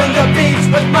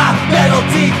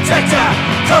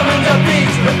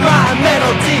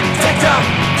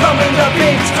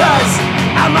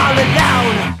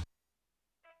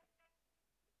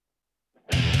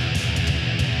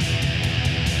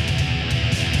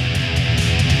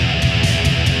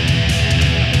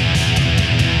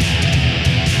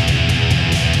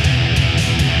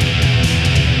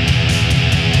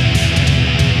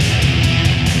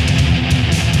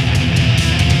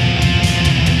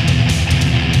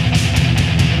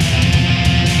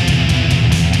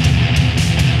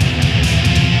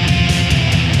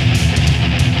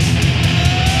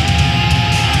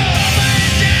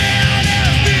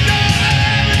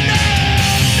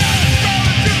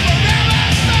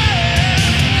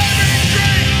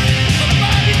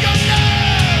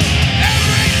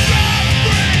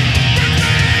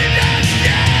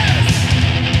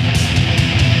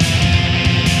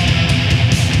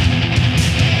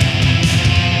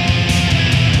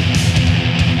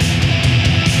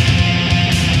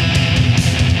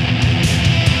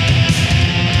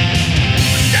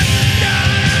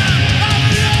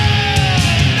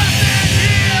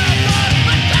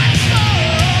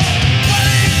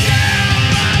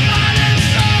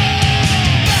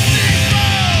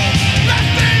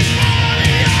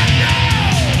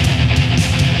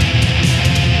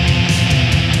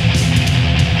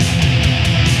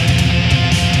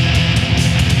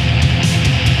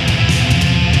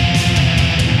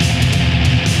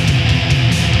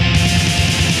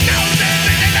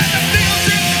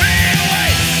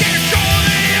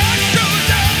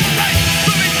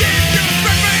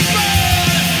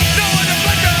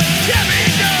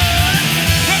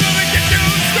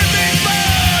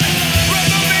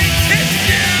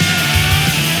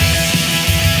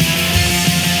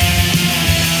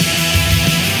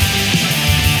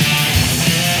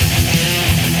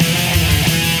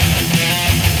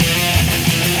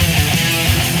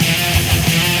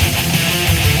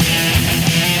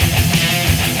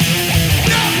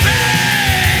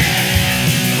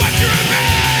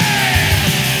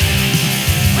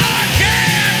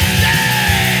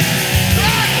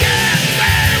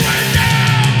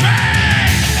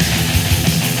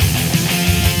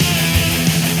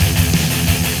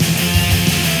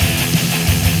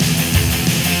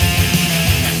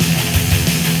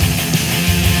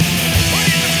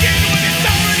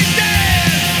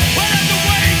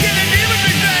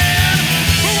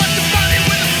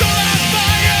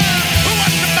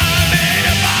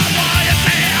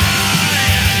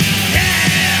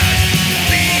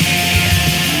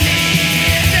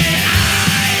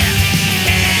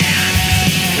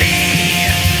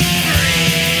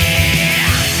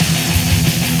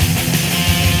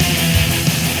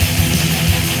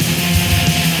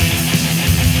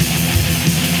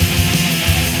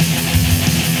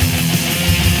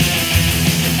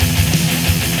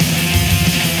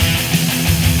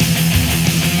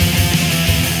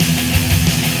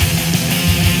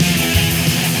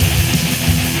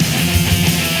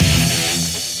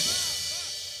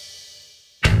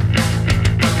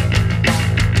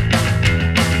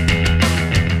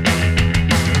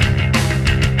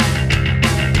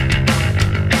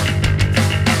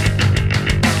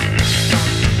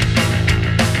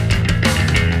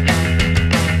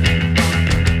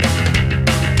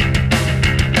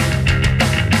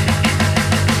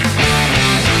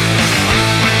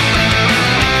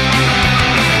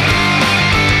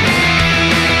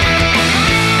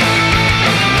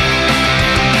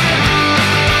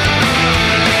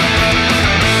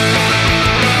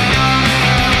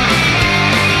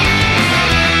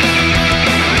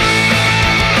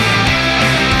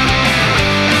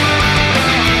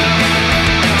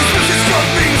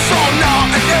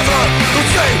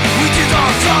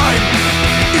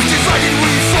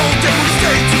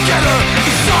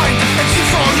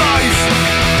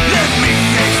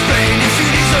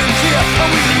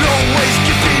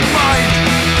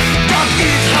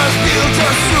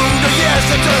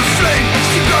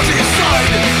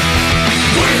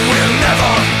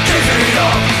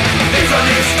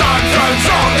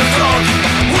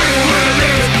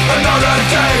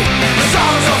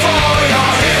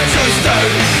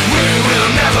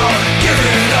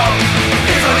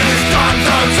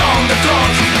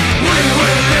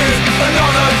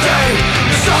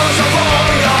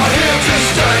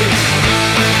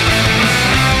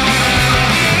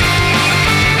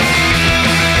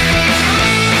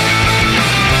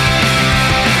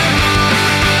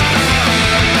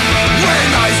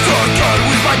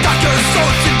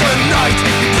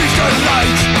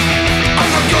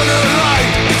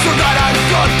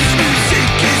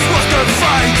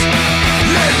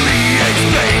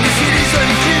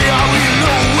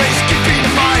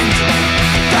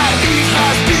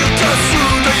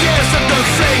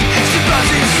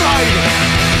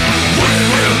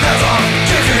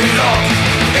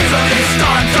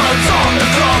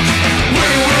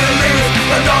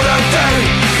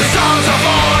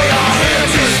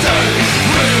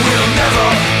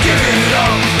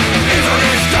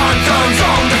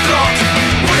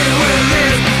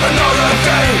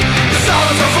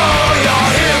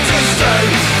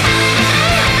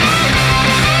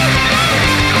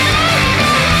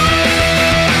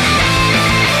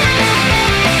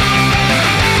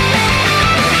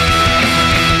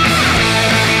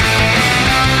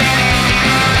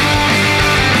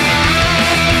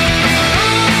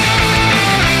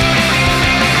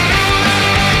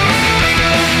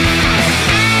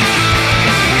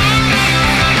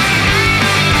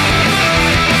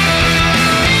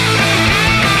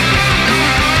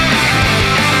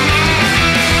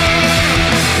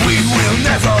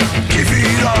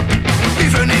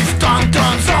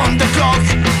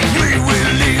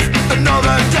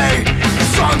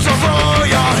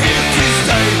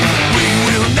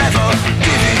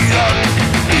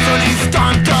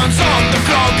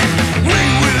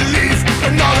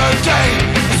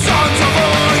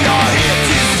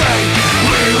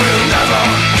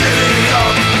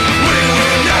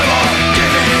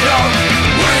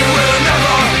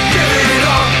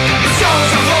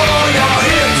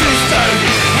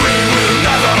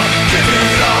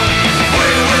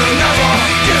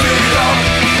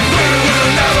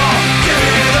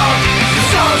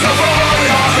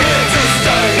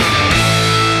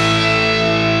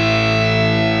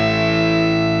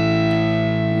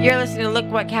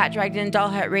 Cat Dragged In Doll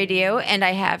Hut Radio, and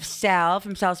I have Sal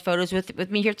from Sal's Photos with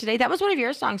me here today. That was one of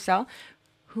your songs, Sal.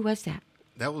 Who was that?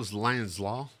 That was Lion's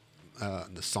Law.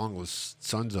 The song was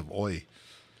Sons of Oi.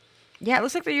 Yeah, it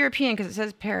looks like they're European because it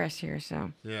says Paris here.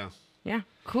 So yeah,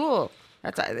 cool.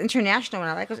 That's an international one.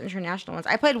 I like those international ones.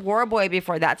 I played Warboy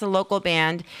before. That's a local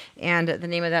band, and the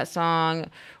name of that song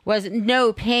was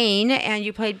No Pain. And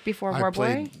you played before I Warboy?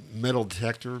 played Metal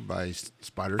Detector by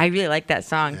Spider. I really like that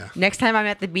song. Yeah. Next time I'm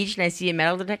at the beach and I see a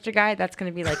metal detector guy, that's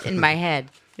going to be like in my head.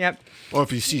 Yep. Well,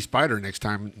 if you see Spider next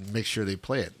time, make sure they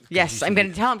play it. Yes, I'm going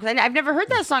to tell him because I've never heard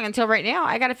that song until right now.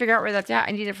 I got to figure out where that's at.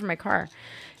 I need it for my car.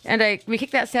 And we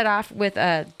kicked that set off with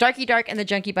Darky Dark and the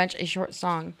Junkie Bunch, a short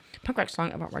song, punk rock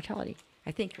song about mortality.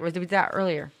 I think, or was that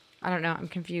earlier? I don't know. I'm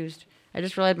confused. I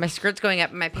just realized my skirt's going up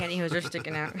and my pantyhose are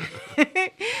sticking out.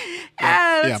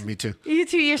 Yeah, me too. You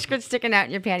too, your skirt's sticking out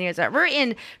and your pantyhose are. We're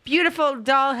in beautiful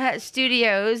Doll Hut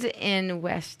Studios in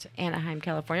West Anaheim,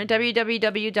 California.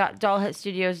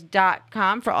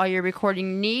 www.dollhutstudios.com for all your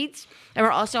recording needs. And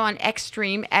we're also on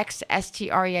Xstream,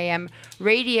 XSTREAM,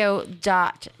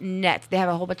 radio.net. They have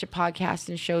a whole bunch of podcasts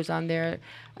and shows on there.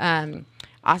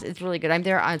 It's really good. I'm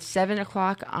there on 7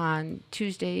 o'clock on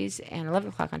Tuesdays and 11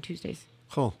 o'clock on Tuesdays.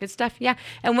 Cool. Good stuff, yeah.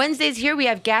 And Wednesdays here we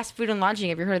have Gas, Food, and Lodging.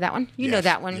 Have you heard of that one? You know Yes,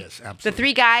 that one. yes, absolutely. The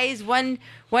three guys, one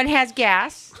has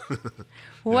gas,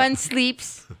 one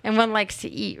sleeps, and one likes to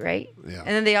eat, right? Yeah. And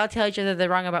then they all tell each other they're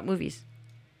wrong about movies.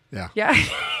 Yeah. Yeah.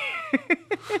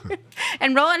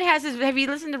 And Roland has his. Have you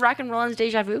listened to Rock and Roland's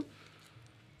Deja Vu?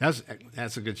 That's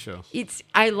a good show.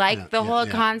 I like Yeah, the yeah, whole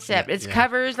yeah, concept. yeah, It's yeah.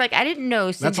 covers like I didn't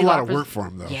know. That's a Cyndi lot of Lauper's- work for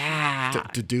him, though. Yeah.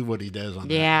 To do what he does on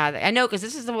that. Yeah, I know because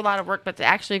this is a lot of work, but to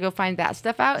actually go find that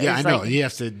stuff out. Yeah, I is know. like, He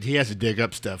has to dig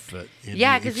up stuff. And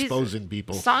yeah, because exposing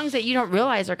people. songs that you don't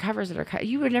realize are covers that are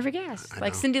you would never guess.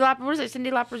 Like know. Cyndi Lauper, what is it?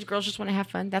 Cyndi Lauper's "Girls Just Want to Have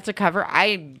Fun." That's a cover.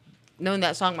 I known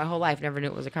that song my whole life. Never knew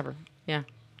it was a cover. Yeah,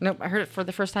 nope. I heard it for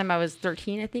the first time I was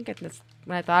 13. I think that's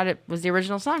when I thought it was the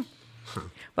original song.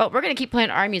 Well, we're gonna keep playing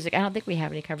our music. I don't think we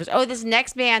have any covers. Oh, this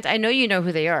next band, I know you know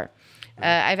who they are.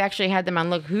 I've actually had them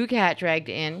on Look Who Cat Dragged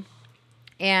In,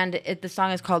 and the song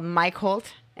is called My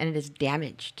Colt, and it is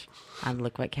Damaged on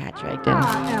Look What Cat Dragged In.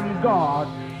 I am God.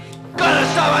 Gonna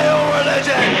start my own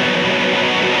religion.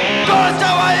 Gonna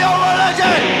start my own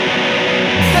religion.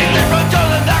 Take it from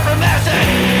chosen, not from acid.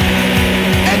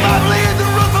 If I bleed, the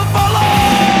roof will follow.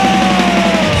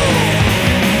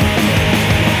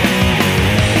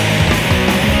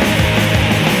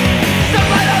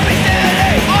 Somebody help me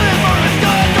stand. All this world is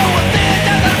good. Go within.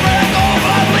 Doesn't break. All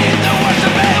I bleed to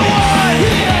worship the one.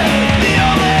 The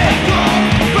only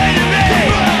greater me.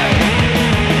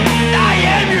 I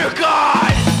am your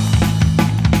God.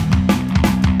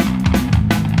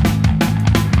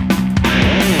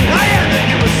 I am the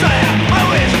new Messiah. My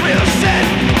way is real sin.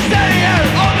 Standing here,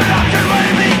 open doctrine,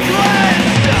 ready to be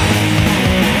cleansed.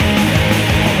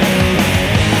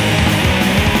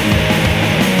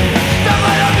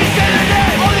 Somebody help me say the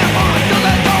name. All the opponents till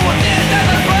they go within.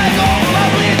 Doesn't break. All I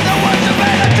bleed the worship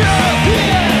and the truth.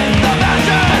 The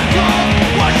master,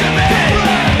 worship me.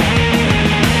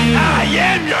 I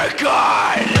am your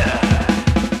God.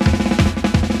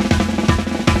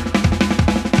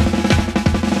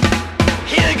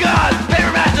 Healing gods,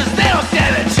 paper masters, they don't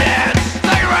stand a chance.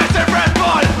 Sacrifice their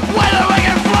firstborn, when the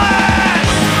wicked flesh.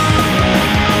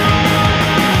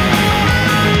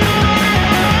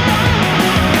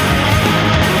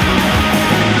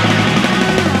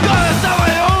 Gonna start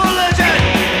my own religion.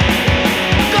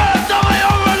 Gonna start my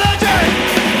own religion.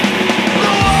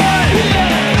 The one,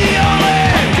 the only,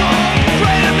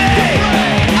 greater me.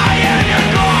 I am your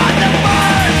God, the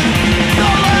first, the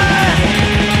last.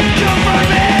 Come for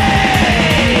me.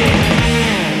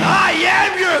 I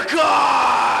am your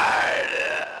God.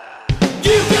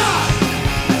 You got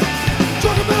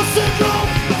drunken metal syndrome.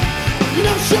 You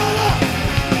never shut up.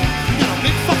 You got a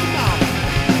big fucking mouth.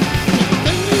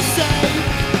 Everything you say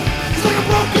is like a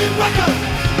broken record.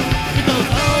 It goes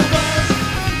over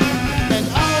and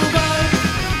over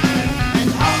and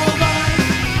over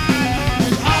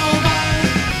and over.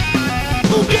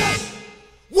 Okay.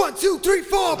 1, 2, 3,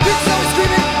 4. Big Sal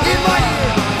screaming in my ear.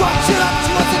 Won't shut up,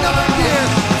 she wants another beer.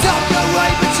 Tell me no way,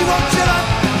 but she won't shut up.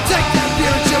 Take that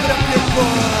beer and shove it up your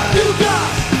butt. You got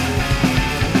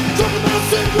drunken metal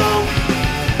syndrome.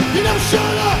 You never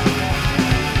shut up.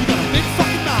 You got a big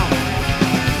fucking mouth.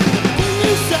 Everything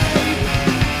you say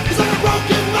is like a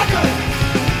broken record.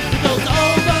 It goes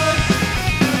over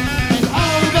and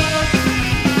over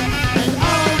and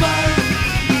over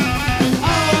and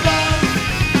over.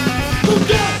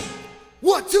 Okay.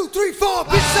 1, 2, 3, 4.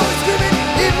 Bitch, someone screaming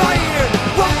in my ear.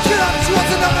 Won't shut up, she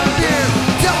wants another beer.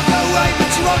 Tell her no way, but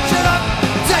she won't shut up.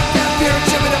 Take that beer and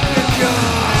shove it up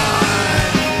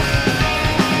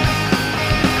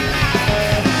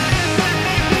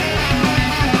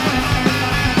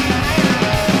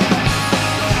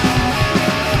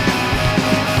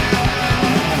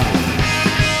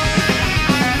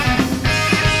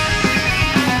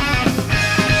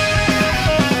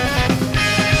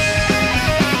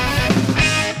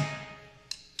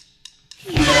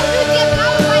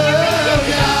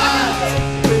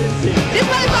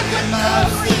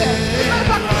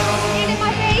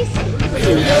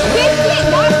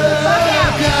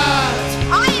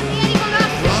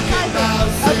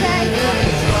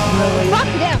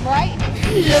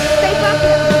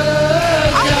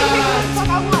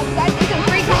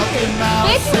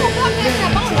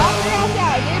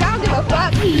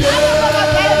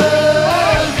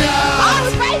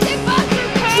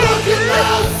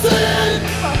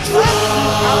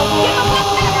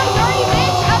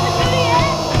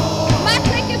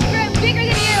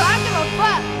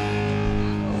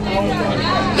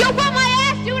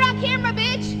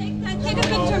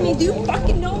Do you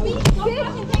fucking know me?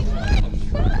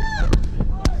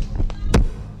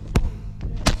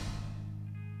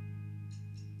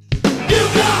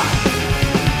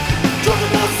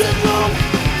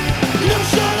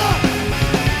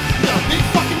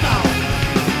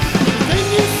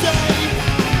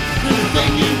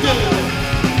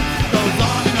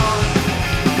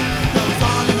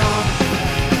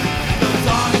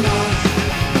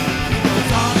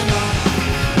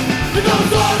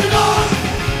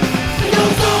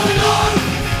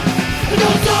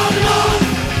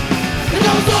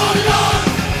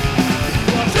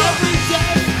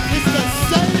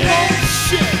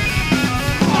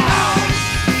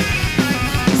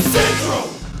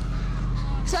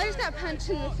 So I just got punched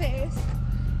in the face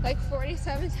like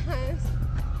 47 times.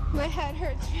 My head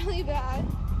hurts really bad.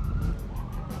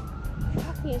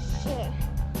 Fuck me as shit.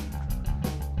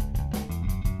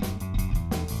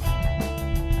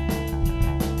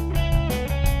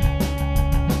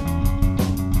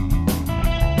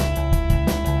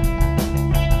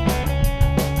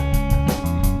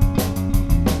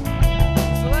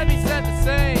 So let me set the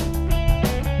scene.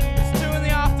 It's 2 in the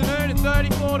afternoon and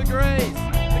 34 degrees.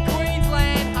 The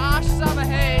Queensland harsh summer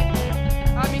heat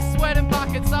had me sweating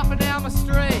buckets up and down my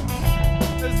street.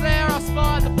 As there I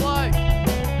spied the bloke,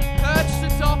 perched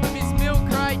atop of his milk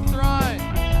crate throne.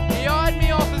 He eyed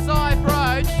me off as I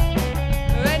approached,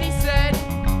 and then he said,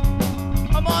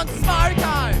 I'm on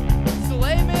smoko, so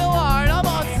leave me alone. I'm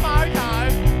on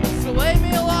smoko, so leave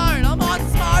me alone. I'm on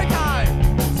smoko,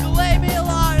 so leave me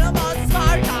alone. I'm on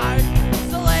smoko,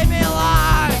 so leave me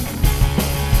alone.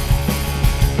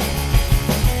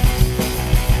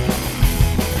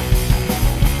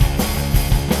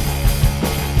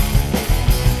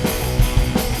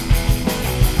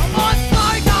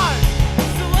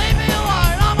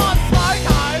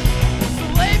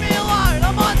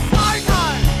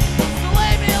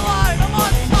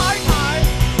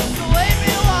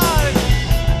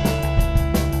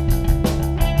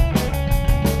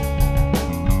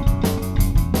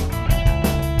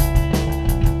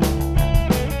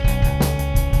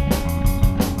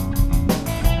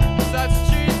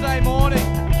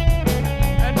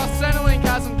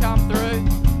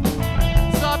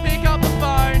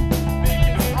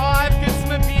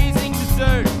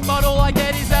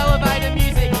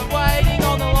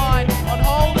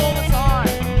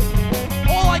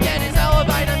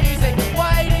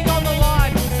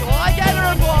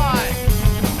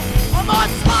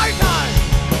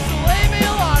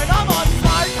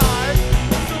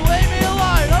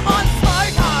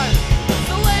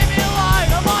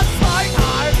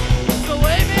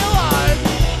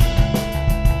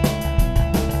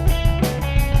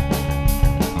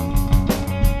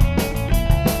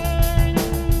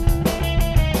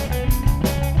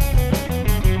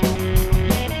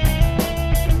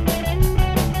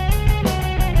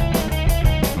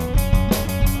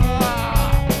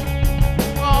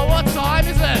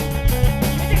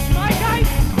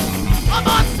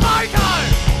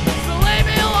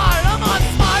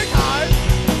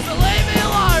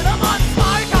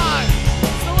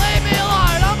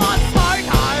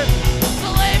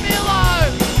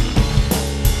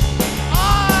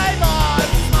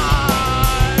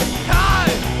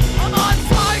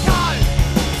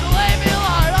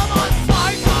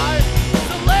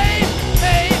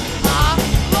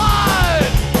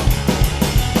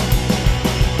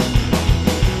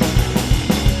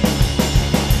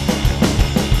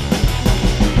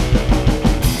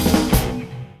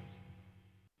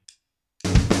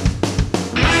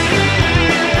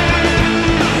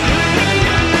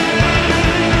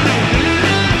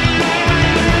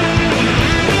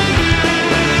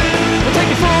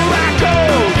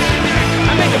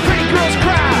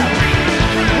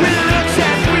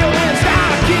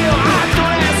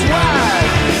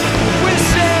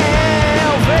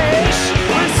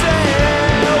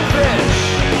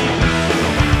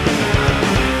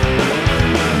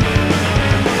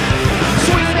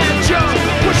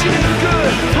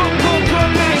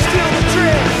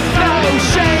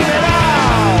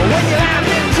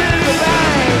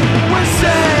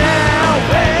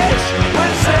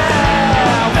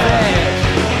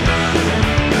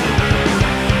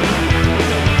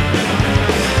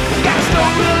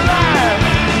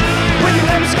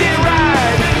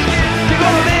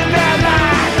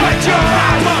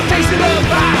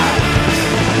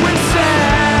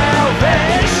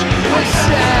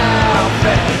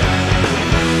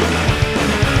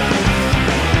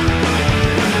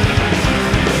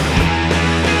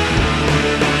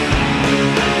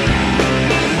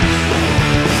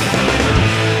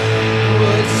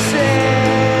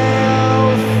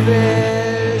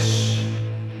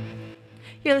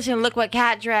 You're listening to Look What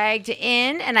Cat Dragged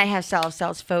In, and I have Sal of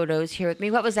Sal's photos here with me.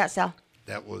 What was that, Sal?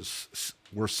 That was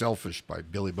We're Selfish by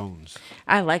Billy Bones.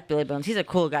 I like Billy Bones. He's a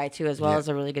cool guy, too, as well as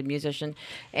a really good musician.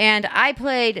 And I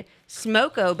played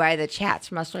Smoko by the Chats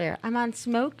from Australia. I'm on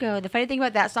Smoko. The funny thing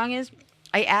about that song is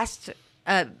I asked...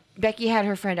 Becky had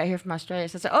her friend out here from Australia.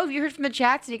 So I said, "Oh, have you heard from the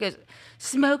Chats?" And he goes,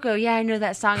 "Smoko, yeah, I know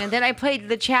that song." And then I played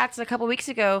the Chats a couple weeks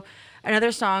ago,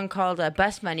 another song called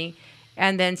 "Bus Money."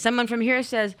 And then someone from here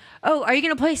says, "Oh, are you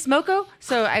going to play Smoko?"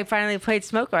 So I finally played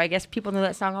Smoko. I guess people know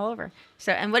that song all over.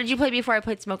 So, and what did you play before I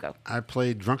played Smoko? I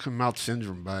played Drunken Mouth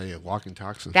Syndrome by Walking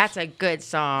Toxins. That's a good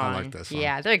song. I like that song.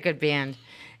 Yeah, they're a good band.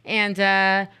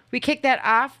 And we kicked that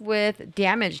off with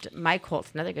Damaged, My Cult,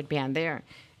 another good band there.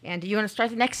 And do you want to start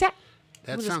the next set?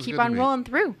 That We'll sounds just keep good to on me. rolling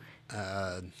through.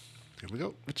 Here we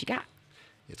go. What you got?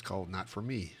 It's called Not For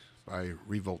Me by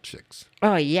Revolt Chicks.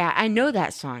 Oh, yeah, I know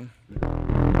that song.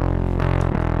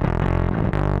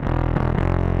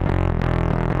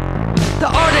 The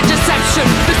art of deception,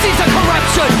 the seeds of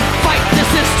corruption. Fight the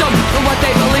system for what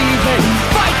they believe in.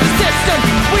 Fight the system,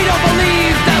 we don't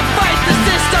believe them. Fight the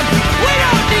system, we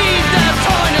don't need them.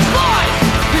 Telling us lies,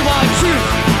 we want truth.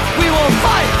 We will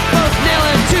fight, both nail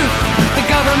and tooth. The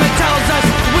government tells us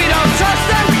we don't trust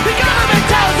them. The government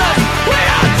tells us we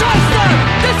don't trust them.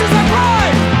 This is our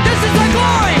pride, this is our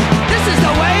glory. This is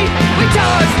the way we tell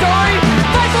our story.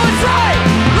 Fight for what's right,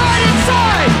 right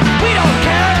inside. We don't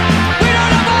care, we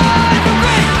don't abide. From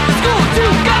grade school to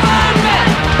government,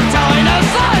 telling us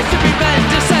lies to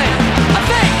prevent us.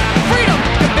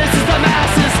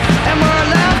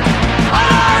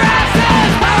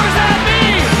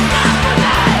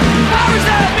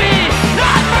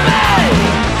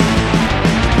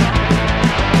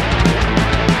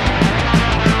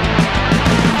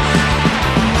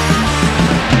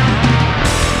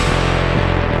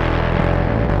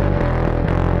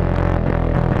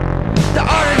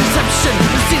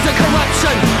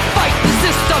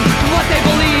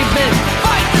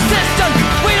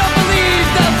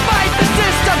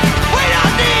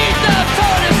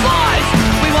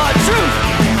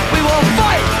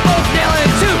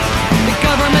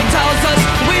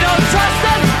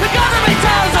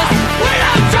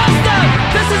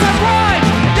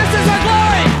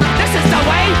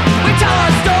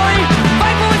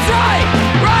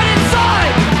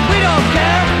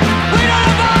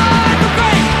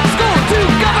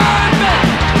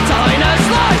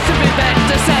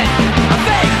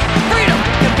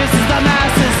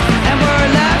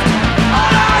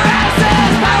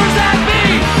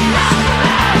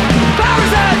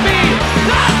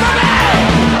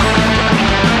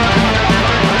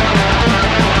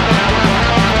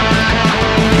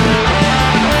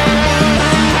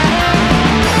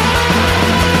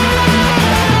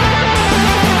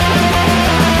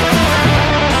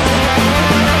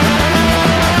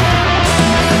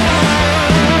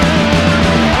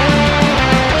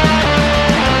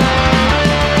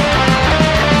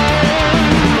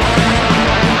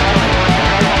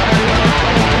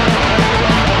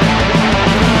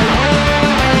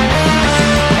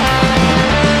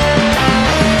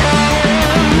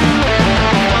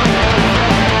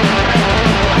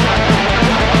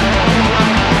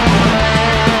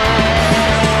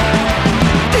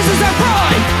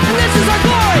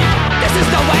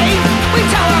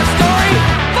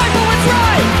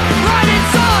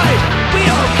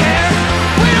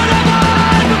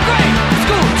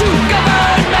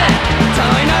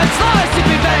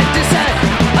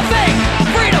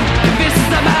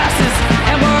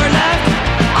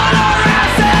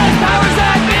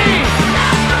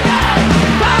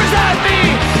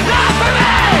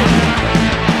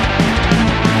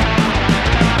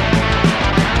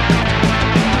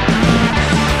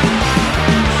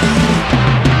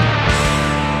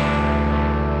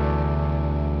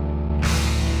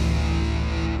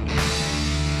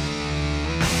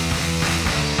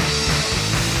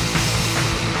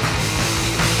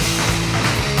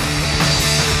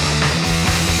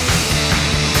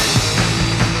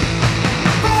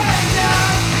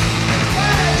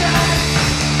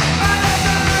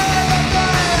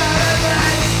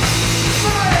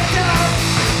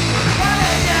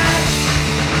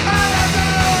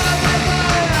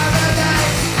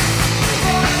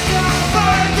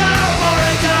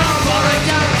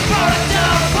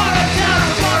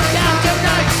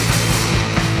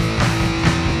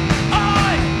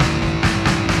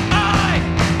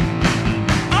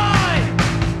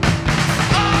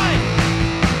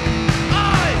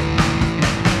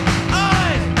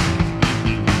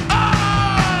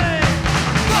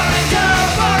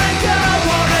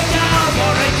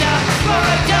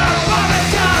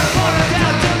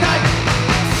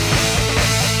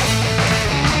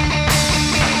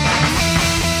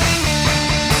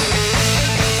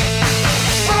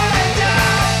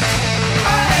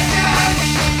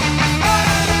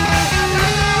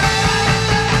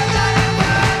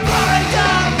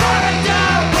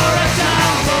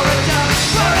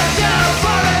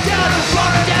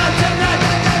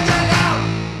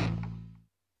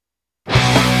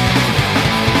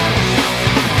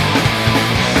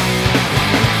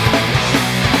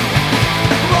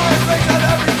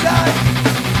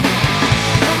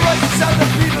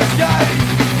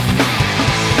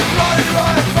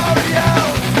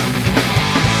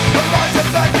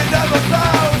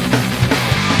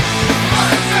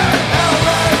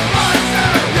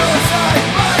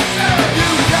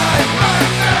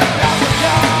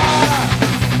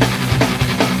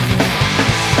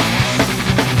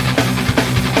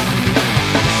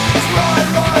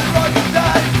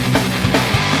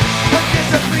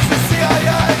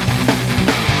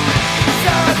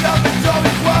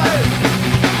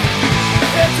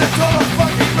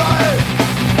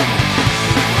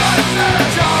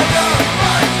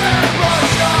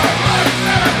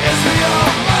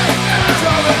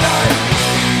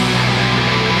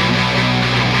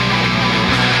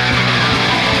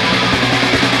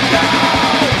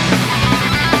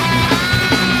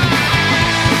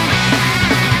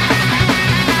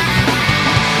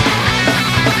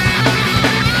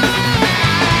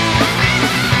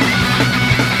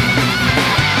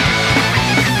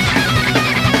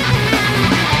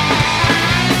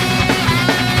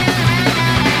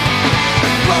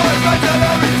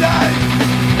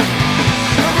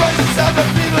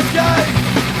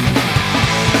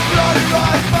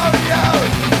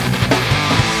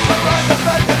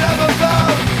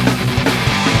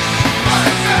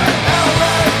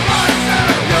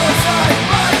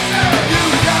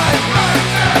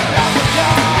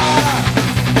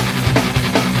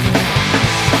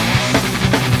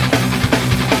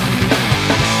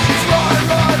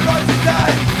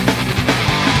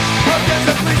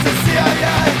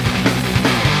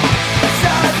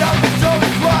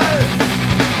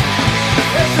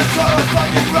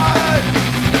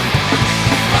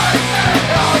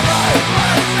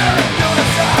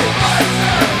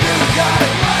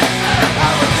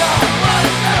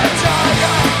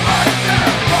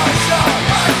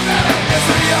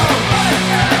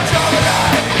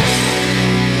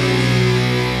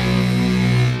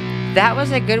 That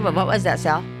was a good one. What was that,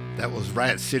 Sal? That was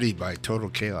Riot City by Total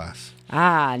Chaos.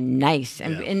 Ah, nice.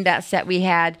 And Yeah. in that set, we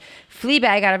had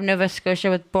Fleabag out of Nova Scotia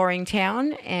with Boring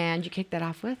Town. And you kicked that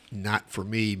off with? Not For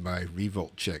Me by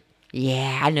Revolt Chick.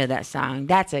 Yeah, I know that song.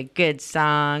 That's a good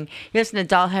song. You listen to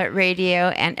Doll Hut Radio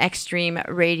and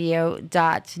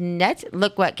extremeradio.net.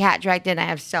 Look what Cat dragged in. I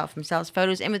have Sal from Sal's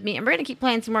Photos in with me. And we're going to keep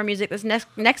playing some more music. This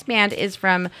next band is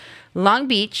from Long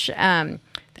Beach.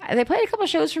 They played a couple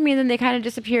shows for me, and then they kind of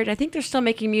disappeared. I think they're still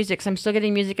making music, so I'm still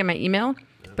getting music in my email,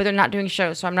 but they're not doing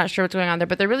shows, so I'm not sure what's going on there.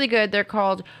 But they're really good. They're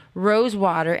called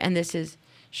Rosewater, and this is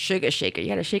Sugar Shaker. You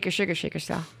got to shake your sugar shaker,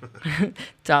 Sal.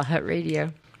 Doll Hut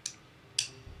Radio.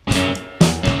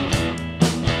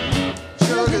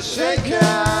 Sugar shaker,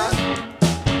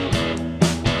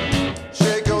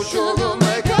 shake your sugar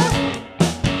maker.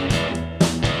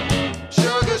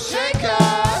 Sugar shaker,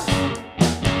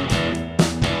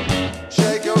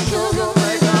 shake your sugar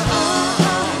maker.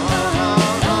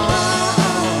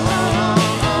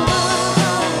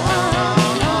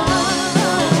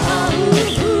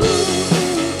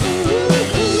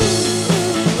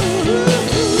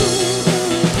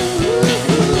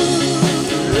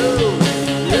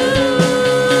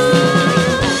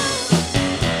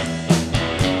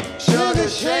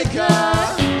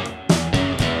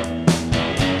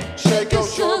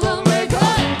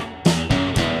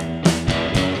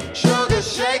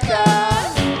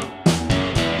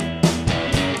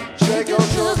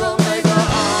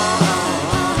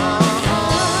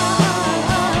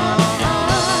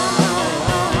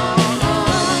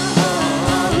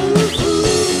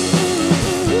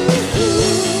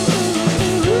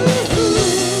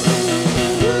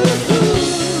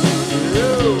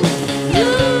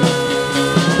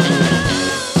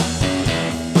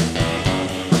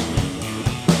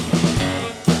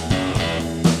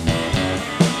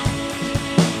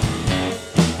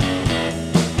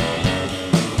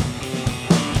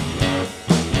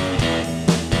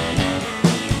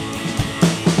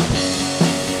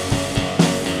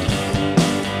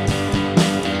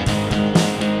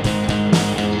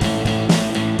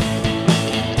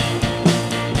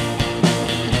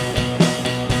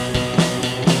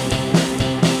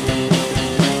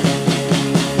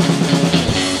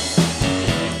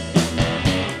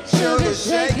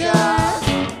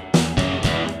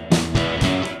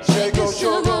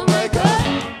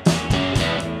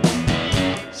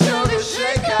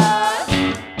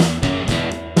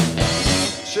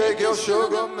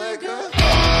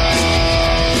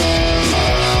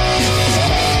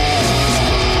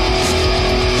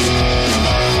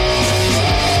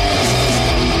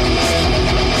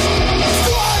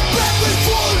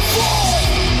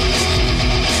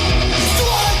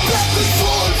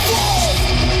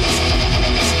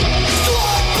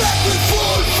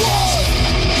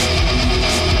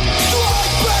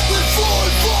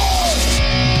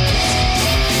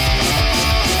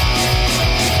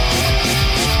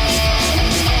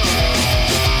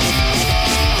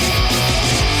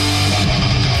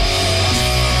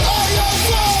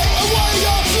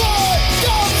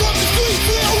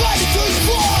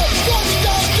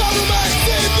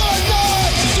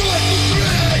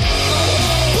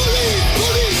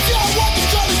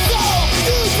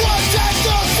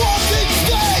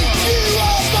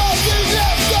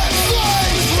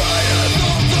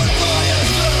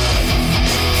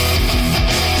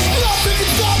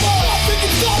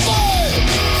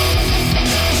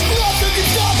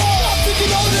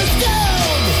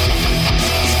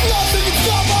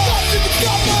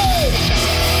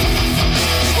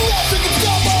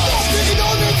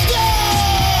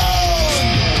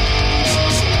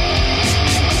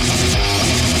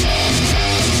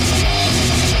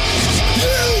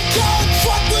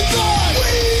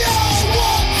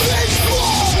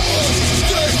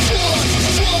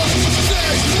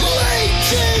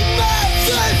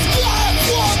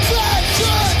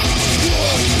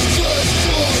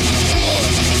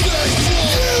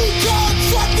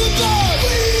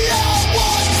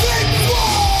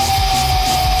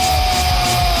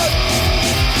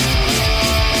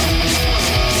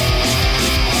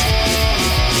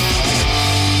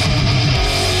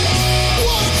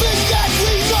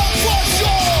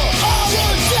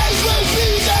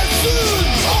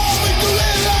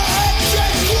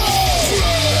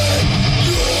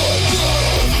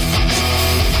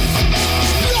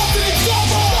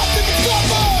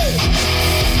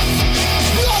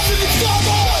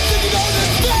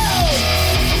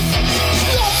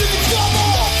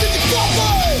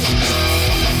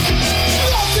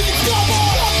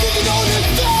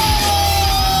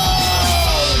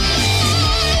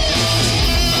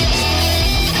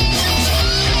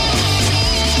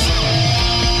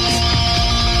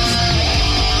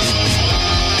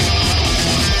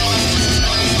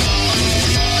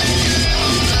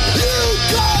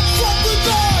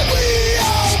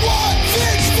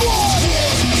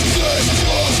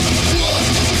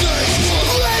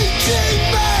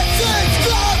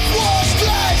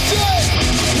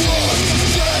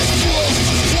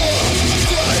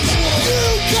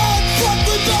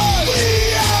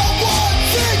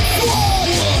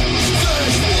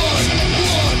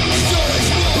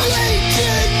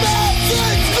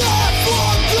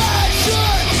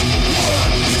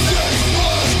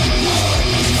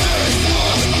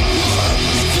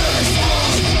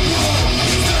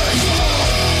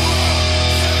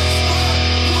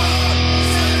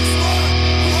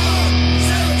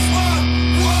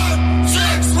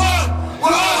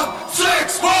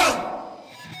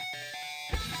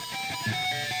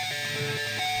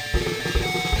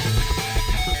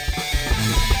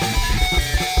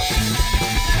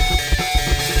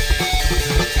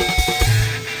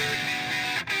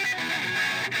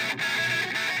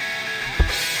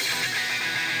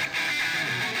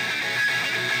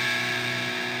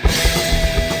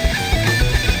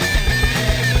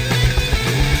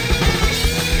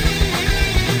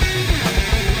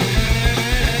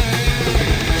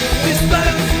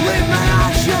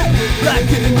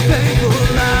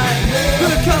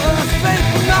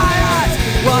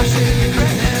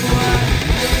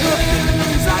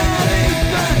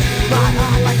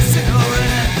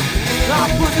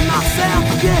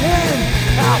 again.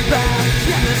 How bad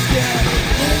can this get?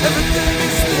 Everything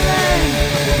is spinning,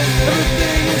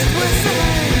 everything is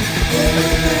twisting,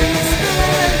 everything is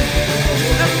spinning,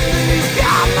 everything is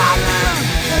gone my love.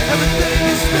 Everything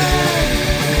is spinning,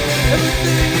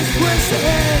 everything is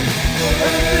twisting,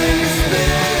 everything is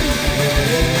spinning,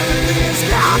 everything is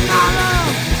gone my love.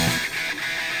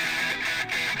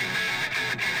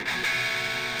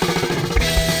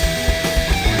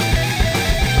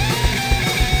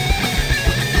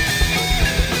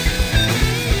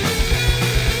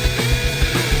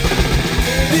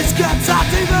 These cuts are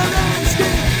deeper than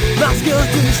skin. My skills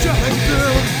to showing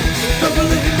through. Don't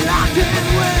believe that I can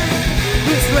win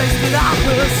this race that I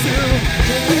pursue.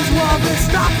 These walls they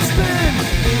stop to spin,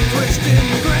 twisting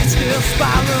the grayscale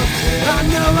spiral. I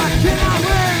know I cannot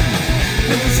win.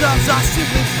 The results are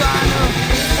simply final.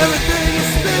 Everything is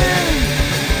spinning,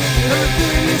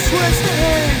 everything is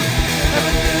twisting,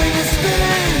 everything is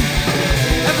spinning,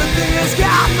 everything has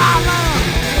got my love.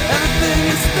 Everything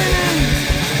is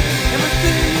spinning.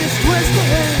 Everything is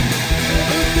twisting,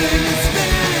 everything is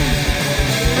spinning,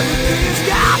 everything has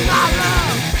got my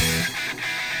love.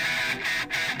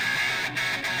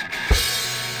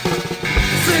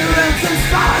 Cigarettes and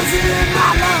spiders in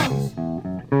my lungs.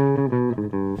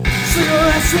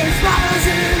 Cigarettes and spiders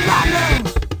in my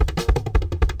lungs.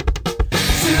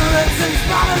 Cigarettes and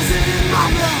spiders in my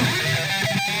lungs.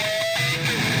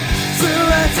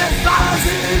 Cigarettes and spiders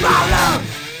in my lungs.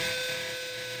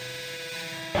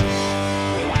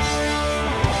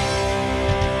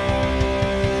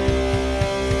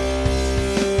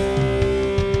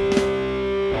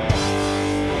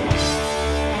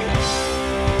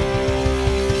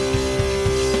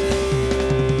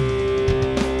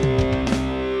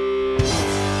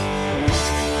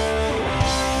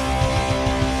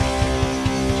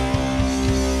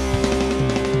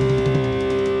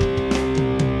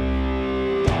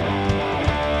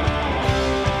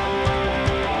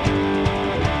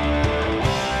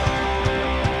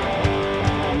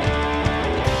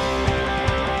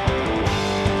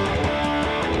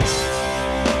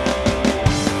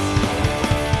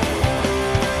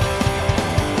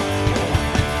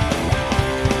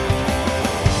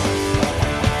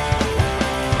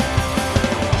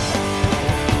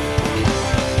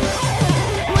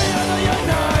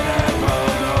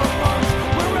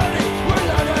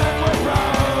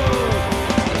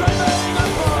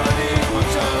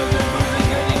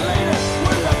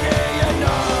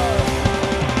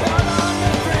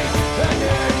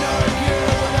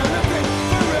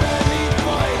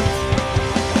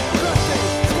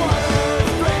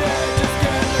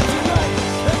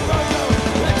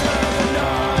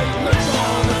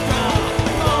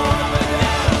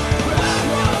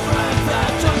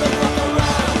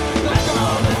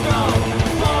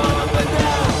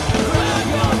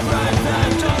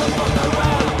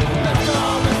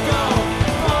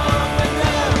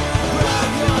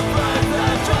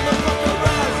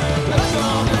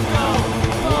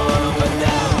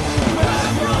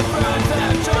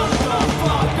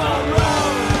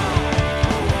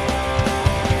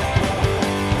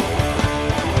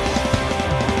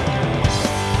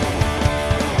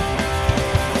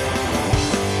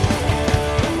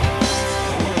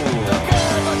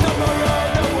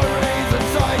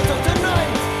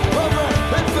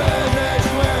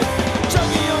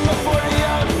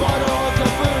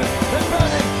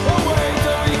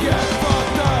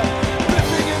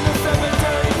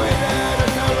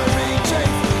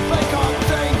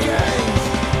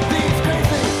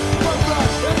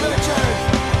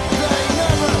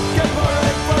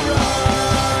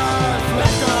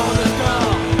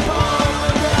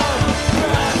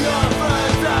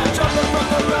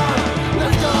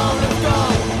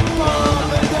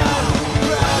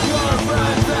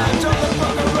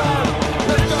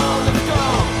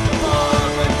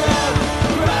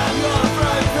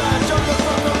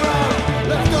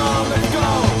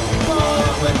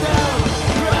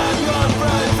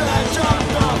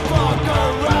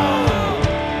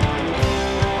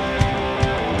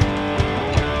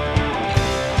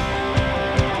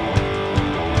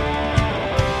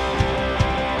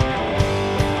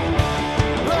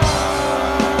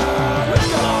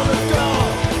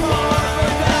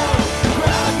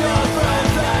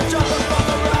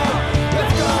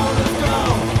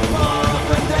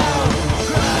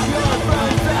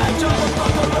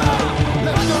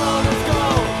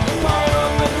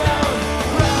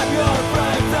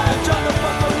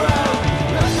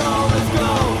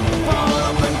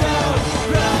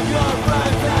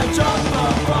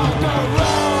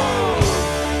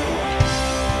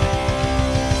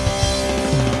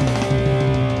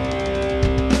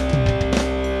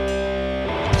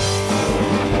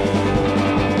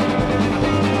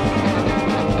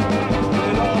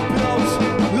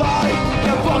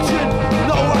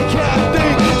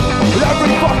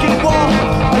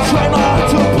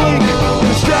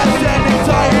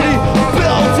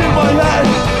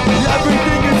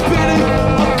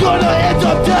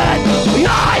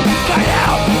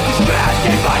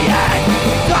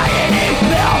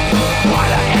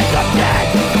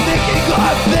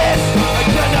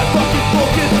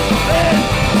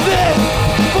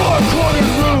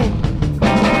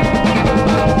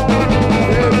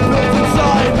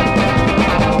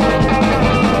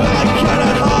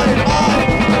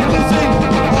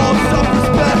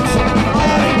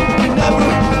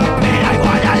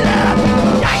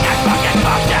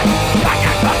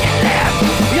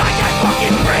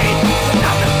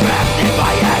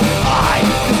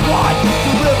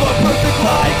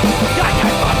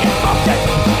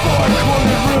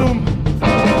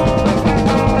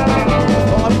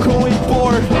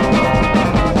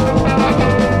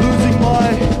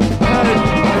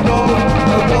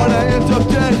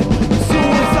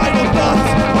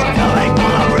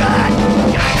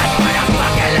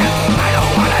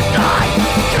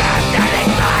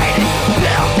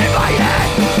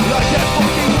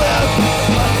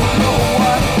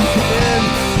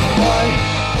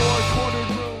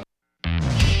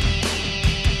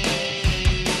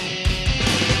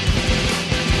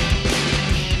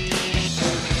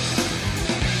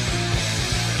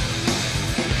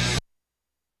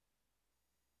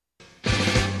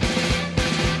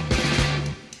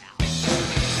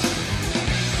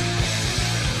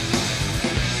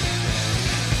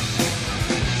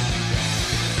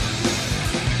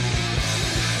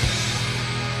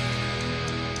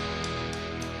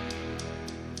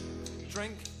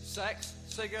 Drink, sex,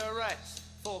 cigarettes,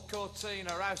 for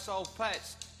Cortina, household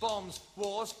pets, bombs,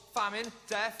 wars, famine,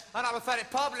 death, an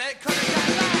apathetic public couldn't get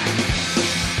that.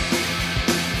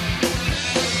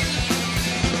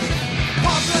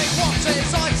 Public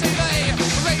watches ITV,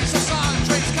 reads the sun,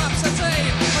 drinks cups of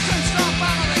tea, a two-star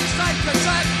families take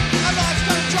content, and life's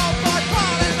controlled by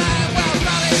Parliament. Well,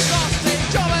 Daddy's lost his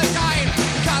job again,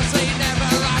 because he never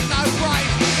had no brain.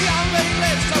 He only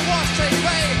lives to watch TV,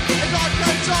 his life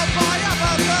controlled by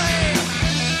apathy.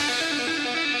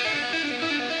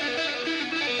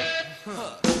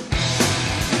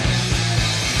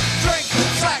 Drink,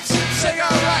 sex,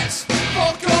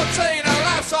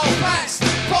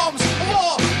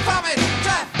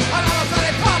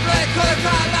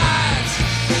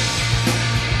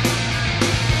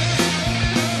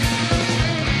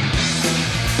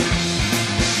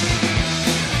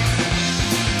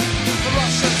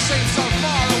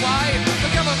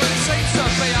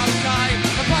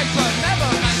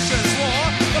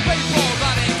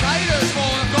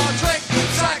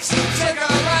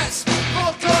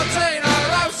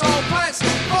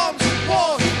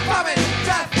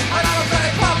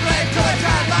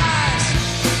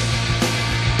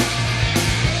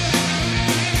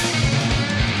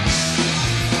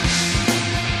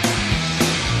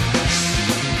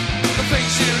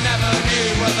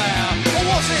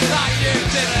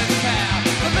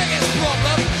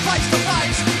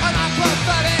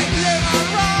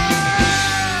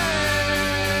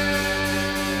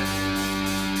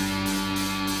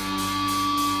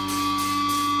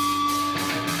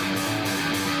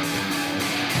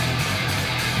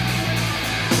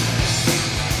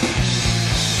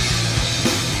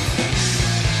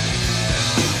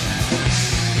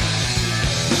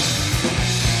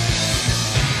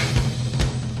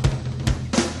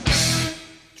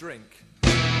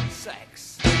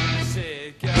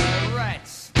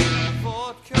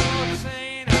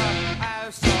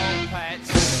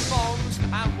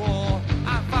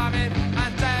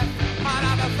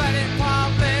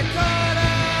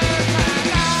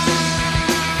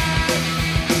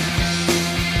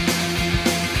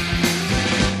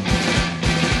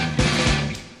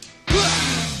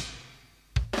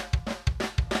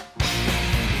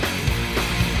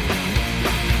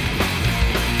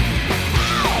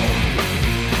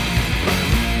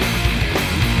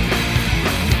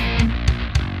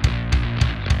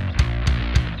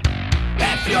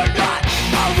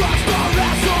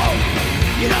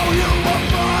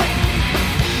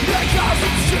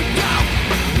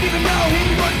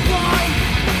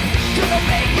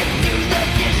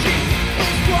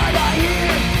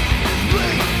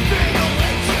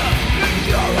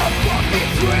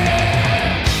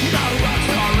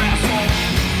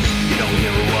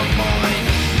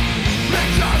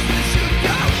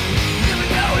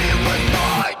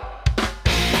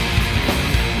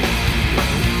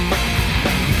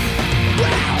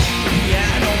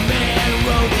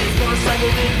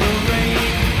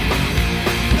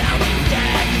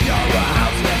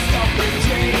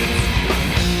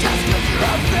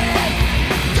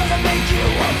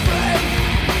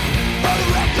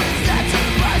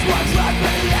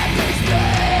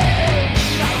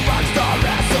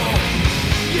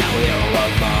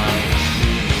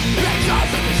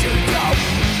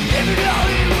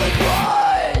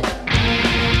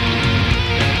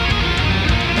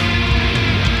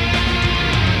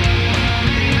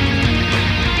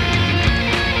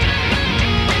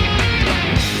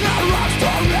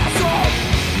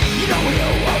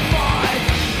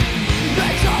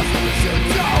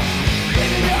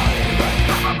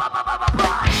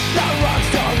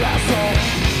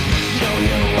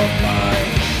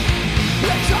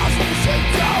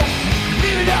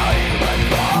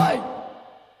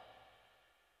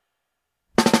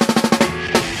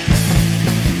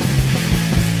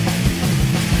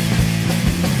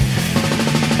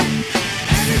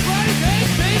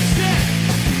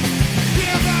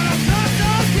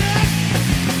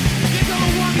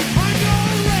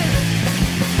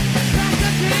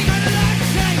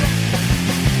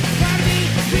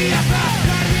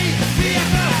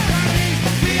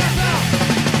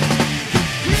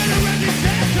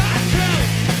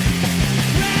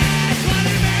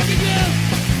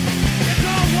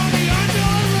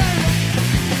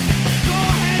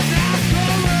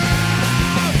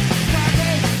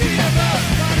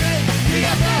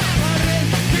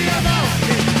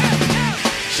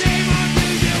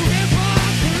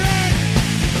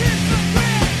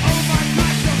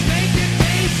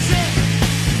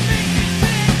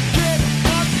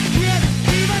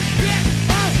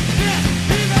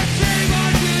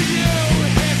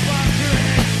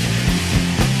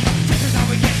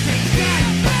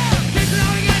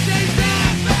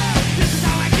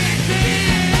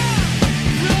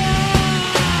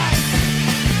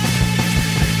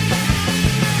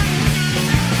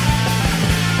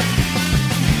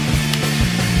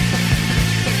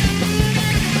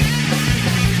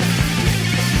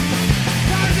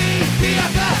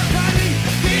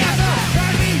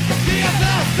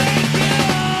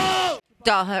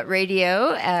 Doll Hut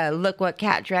Radio. Look what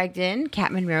Cat dragged in.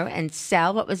 Cat Monroe and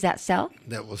Sal. What was that, Sal?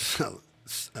 That was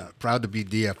Proud to Be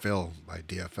DFL by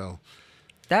DFL.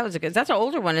 That was a good. That's an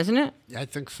older one, isn't it? Yeah, I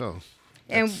think so.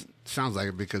 And sounds like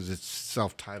it because it's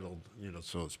self-titled,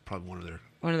 so it's probably one of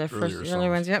their first songs. early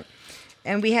ones. Yep.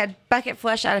 And we had Bucket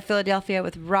Flush out of Philadelphia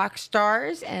with Rock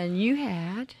Stars, and you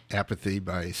had Apathy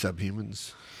by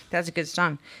Subhumans. That's a good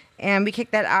song. And we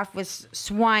kicked that off with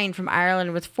Swine from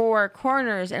Ireland with Four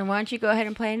Corners. And why don't you go ahead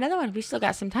and play another one? We still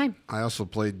got some time. I also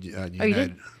played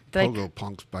United did? Pogo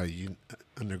Punks by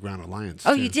Underground Alliance.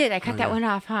 Oh, too. you did? I cut that one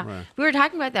off, huh? Right. We were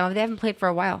talking about them. They haven't played for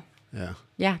a while. Yeah.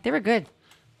 Yeah, they were good.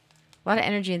 A lot of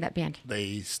energy in that band.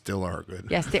 They still are good.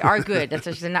 Yes, they are good. That's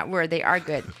what they're not word. They are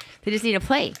good. They just need to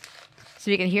play so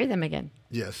you can hear them again.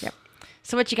 Yes. Yep.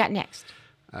 So what you got next?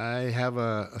 I have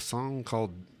a song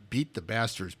called Beat the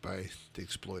Bastards by The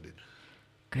Exploited.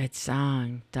 Good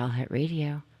song. Doll Hut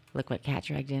Radio. Look what Cat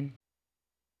dragged in.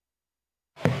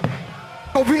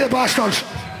 Oh, beat the bastards.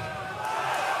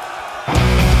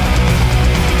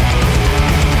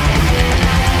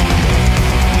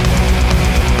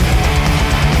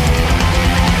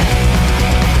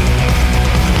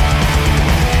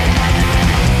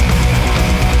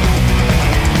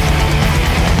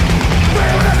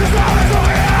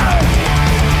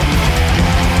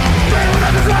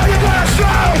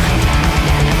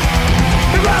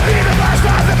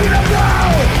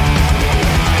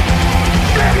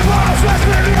 Make it false, let's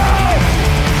bring it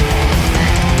home.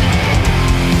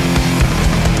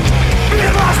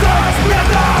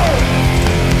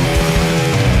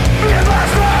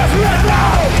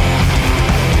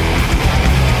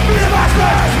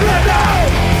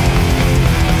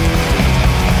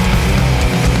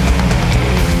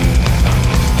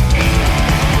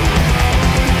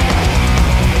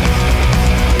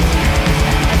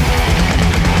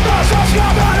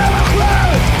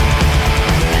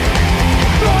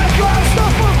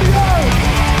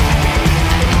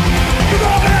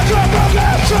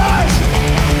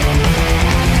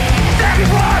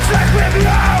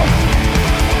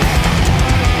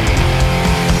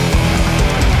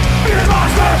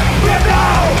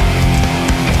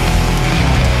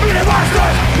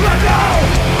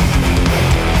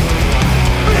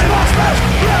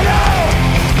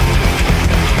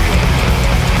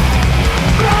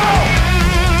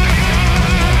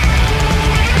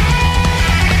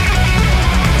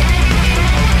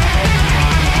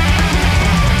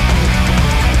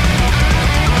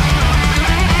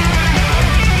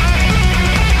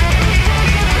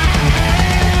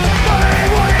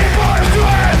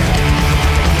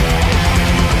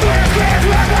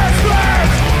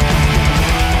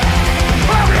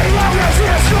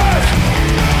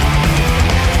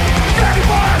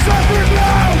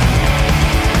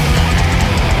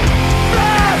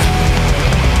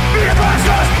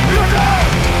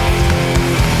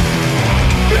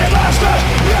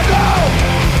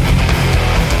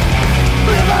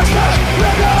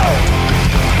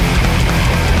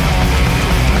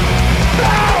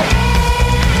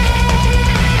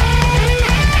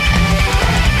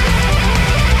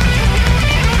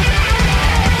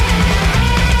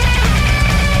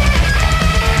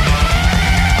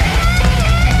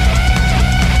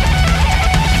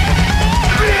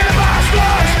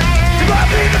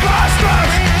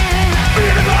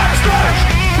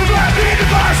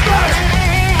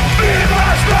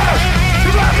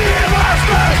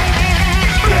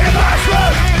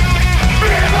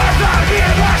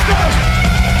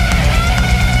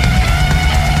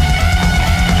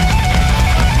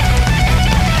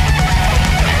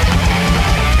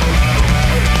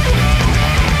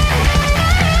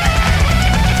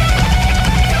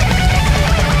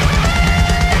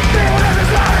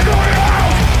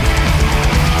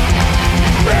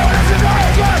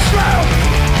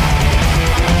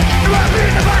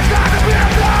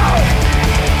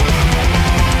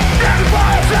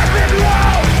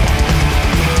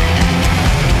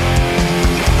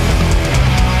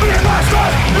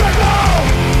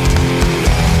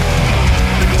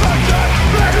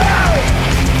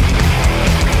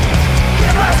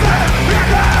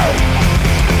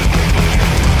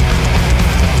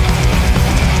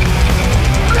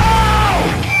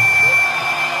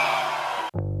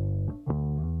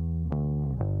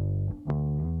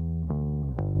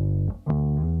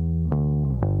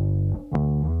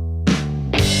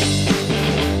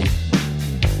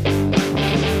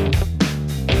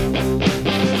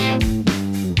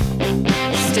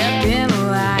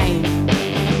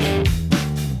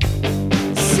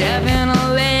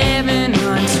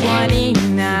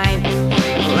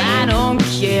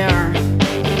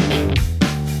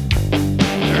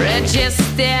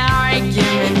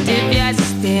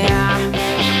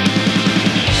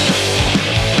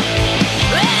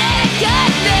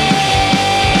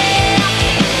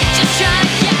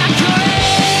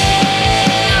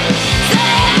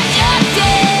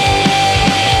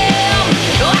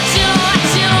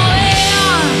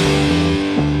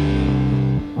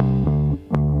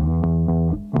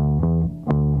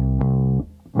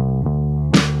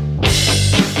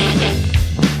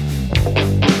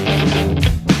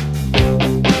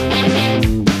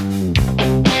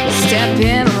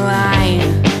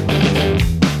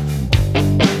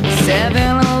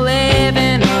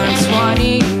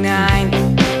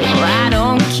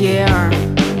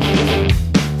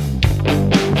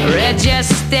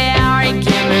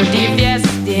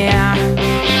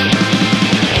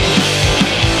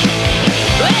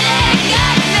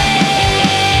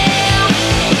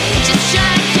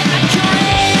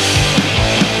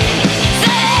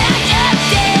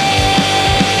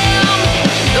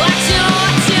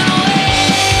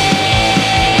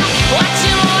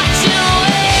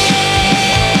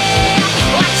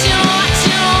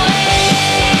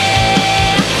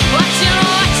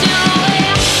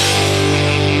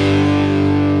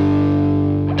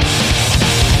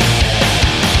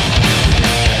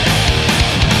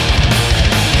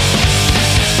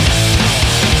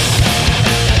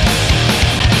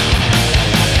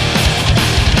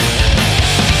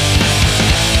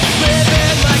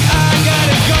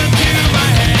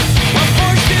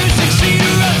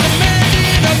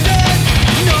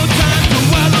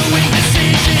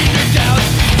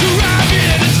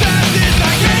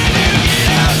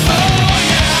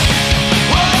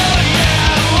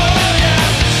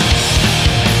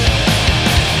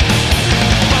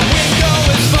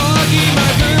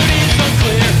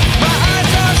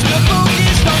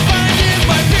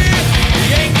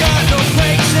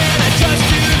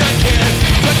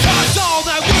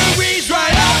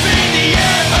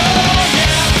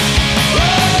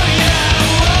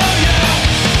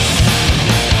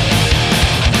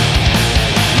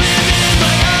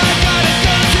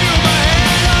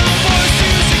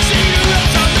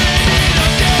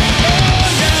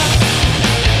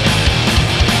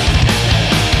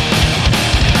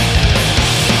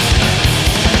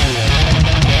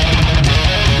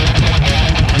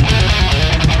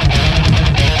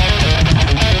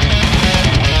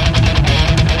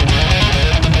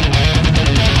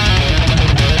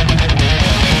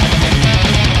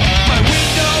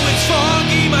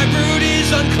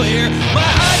 clear. My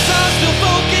eyes are still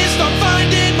focused on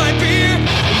finding my beer.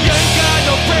 You ain't got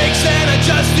no brakes and I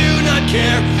just do not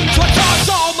care. So I toss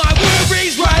all my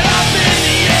worries right up in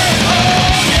the air.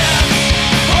 Oh yeah,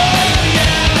 oh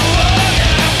yeah, oh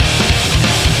yeah.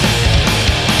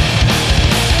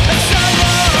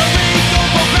 Accelerate,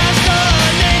 don't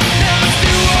procrastinate. Now it's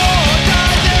do or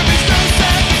die, there is no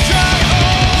second try.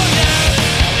 Oh yeah.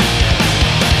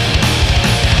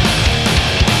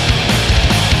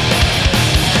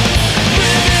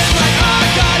 Living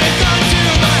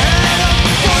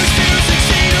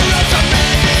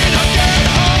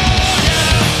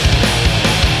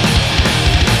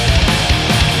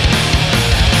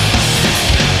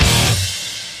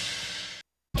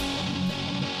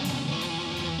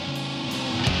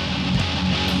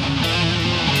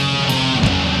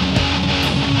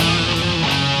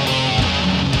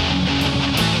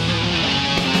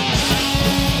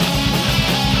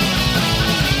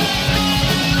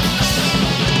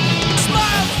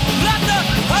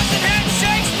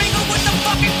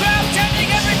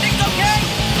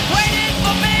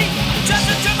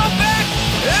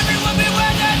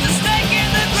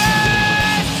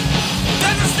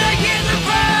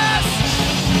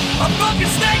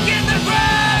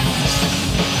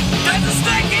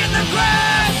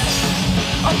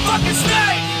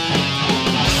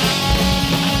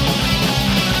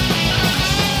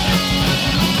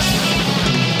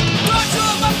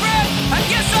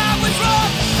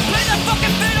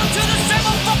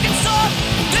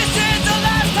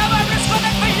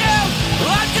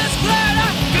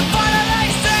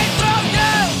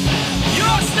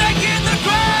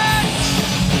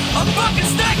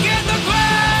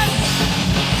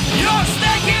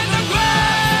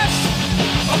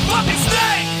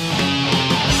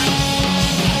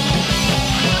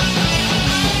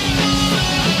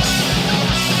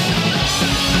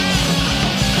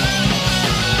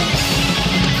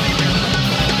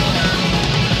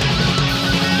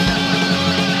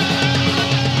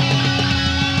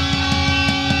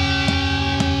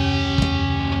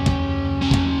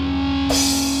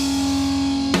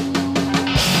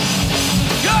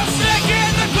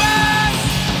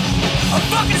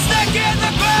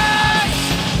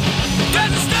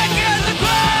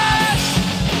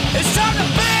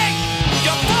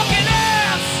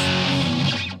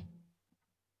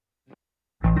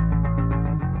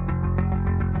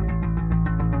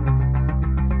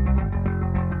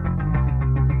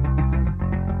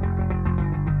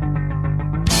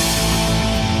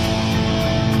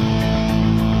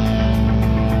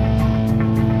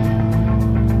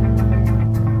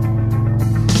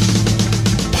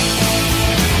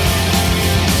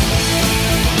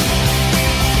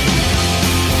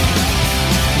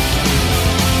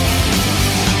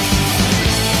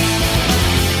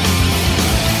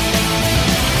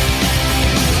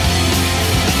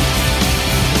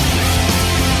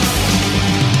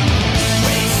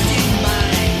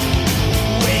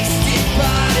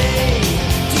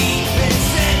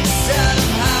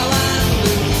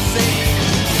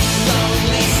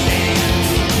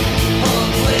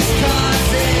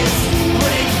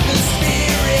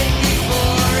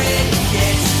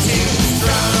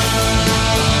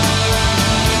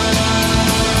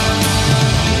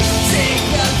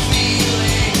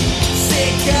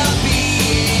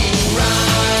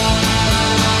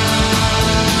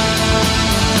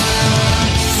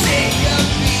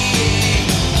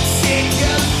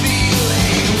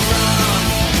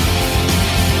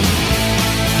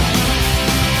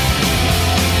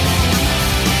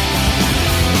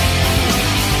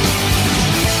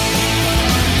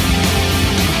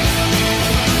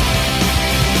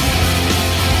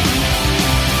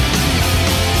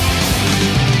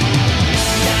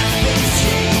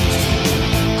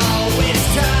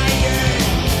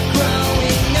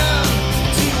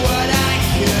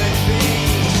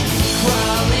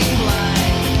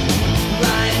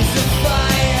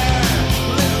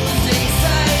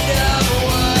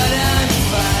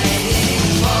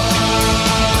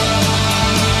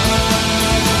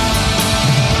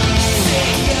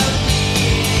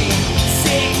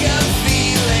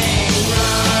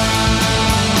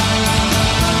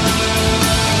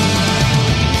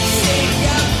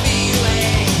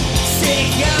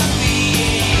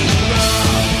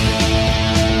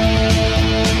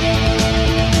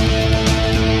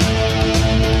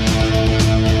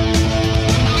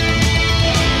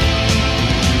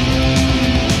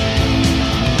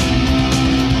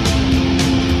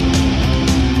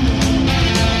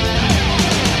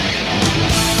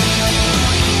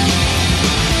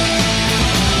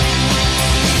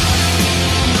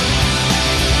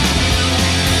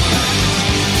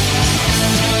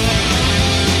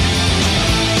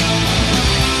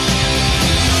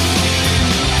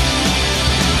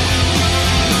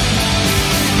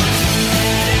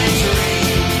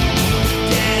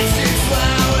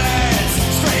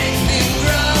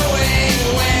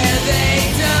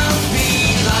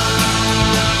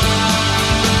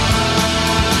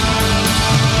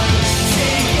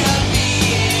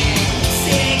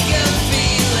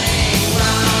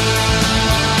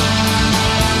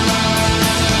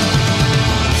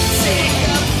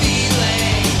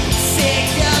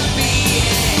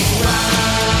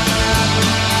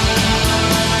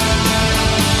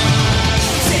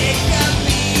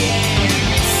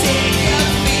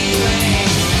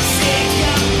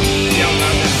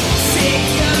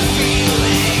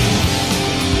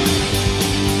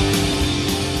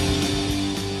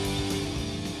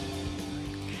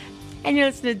And you're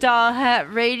listening to Doll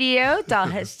Hut Radio, Doll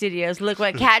Hut Studios. Look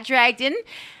what Cat dragged in.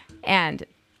 And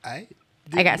I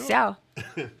got Sal.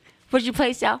 What'd you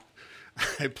play, Sal?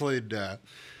 I played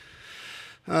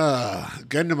Gun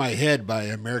to My Head by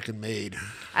American Made.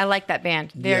 I like that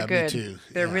band. They're Yeah, me good. too.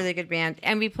 They're a Yeah. really good band.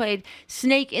 And we played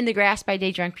Snake in the Grass by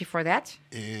Day Drunk before that.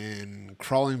 And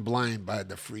Crawling Blind by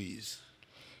The Freeze.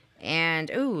 And,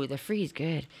 ooh, the Freeze,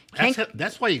 good.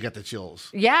 That's why you got the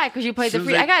chills. Yeah, because you played the Soon as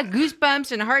Freeze. I- I got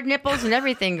goosebumps and hard nipples and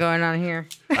everything going on here.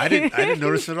 I didn't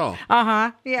notice at all.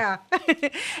 Uh-huh, yeah.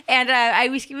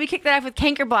 And we kicked that off with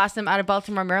Canker Blossom out of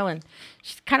Baltimore, Maryland.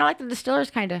 She's kind of like the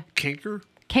Distillers, kind of. Canker?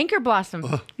 Canker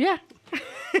Blossom. Yeah.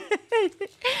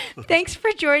 Thanks for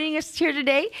joining us here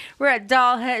today. We're at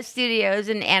Doll Hut Studios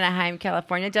in Anaheim,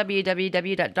 California,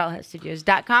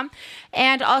 www.dollhutstudios.com,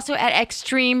 and also at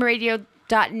extremeradio.net,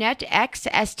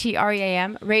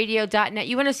 XSTREAM, radio.net.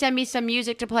 You want to send me some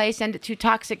music to play, send it to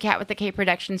toxiccat with the K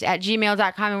Productions at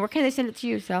gmail.com. And where can they send it to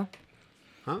you, Sal?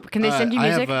 Huh? Can they send you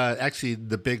music? I have actually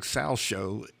the Big Sal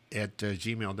Show at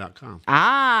gmail.com.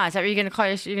 Ah, is that what you're going to call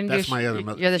your? You're gonna That's do my other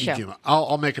You're the show. Gmail.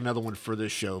 I'll make another one for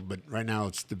this show, but right now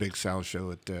it's the Big Sal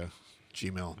Show at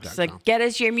gmail.com. So get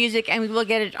us your music and we will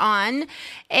get it on.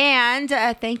 And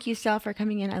thank you, Sal, for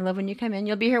coming in. I love when you come in.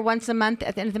 You'll be here once a month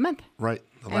at the end of the month. Right.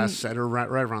 The last Saturday, right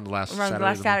around the last Saturday. Around the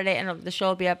last Saturday, and the show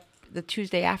will be up the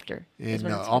Tuesday after.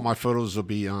 And all my photos will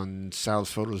be on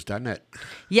salsphotos.net.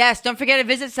 Yes, don't forget to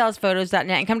visit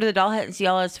salsphotos.net and come to the Doll Hut and see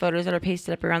all his photos that are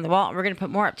pasted up around the wall. We're going to put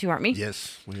more up too, aren't we?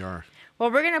 Yes, we are. Well,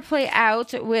 we're going to play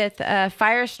out with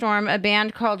Firestorm, a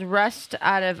band called Rust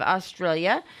out of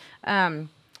Australia. And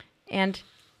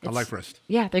I like Rust.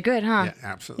 Yeah, they're good, huh? Yeah,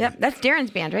 absolutely. Yep, that's Darren's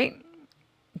band, right?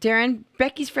 Darren,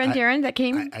 Becky's friend Darren, that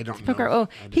came. I don't to Punk know.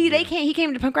 Rock. Oh, he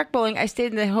came to Punk Rock Bowling. I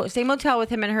stayed in the same hotel with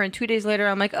him and her, and 2 days later,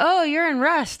 I'm like, oh, you're in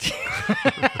Rust.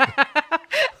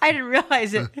 I didn't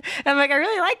realize it. I'm like, I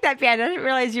really like that band. I didn't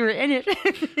realize you were in it.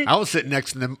 I was sitting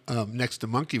next to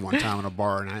Monkey one time in a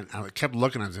bar, and I kept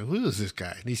looking. I was like, "Who is this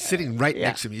guy?" And he's sitting right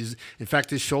next to me. In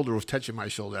fact, his shoulder was touching my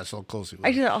shoulder. That's how close he was.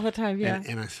 I do that all the time. Yeah.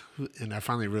 And I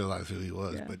finally realized who he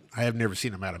was, but I have never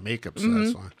seen him out of makeup, so Mm-hmm.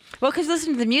 that's why. Well, because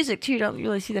listen to the music too. You don't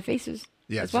really see the faces.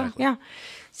 Yeah, as well. exactly. Yeah.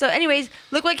 So, anyways,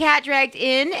 look what Cat dragged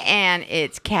in, and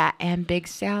it's Cat and Big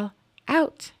Sal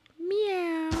out.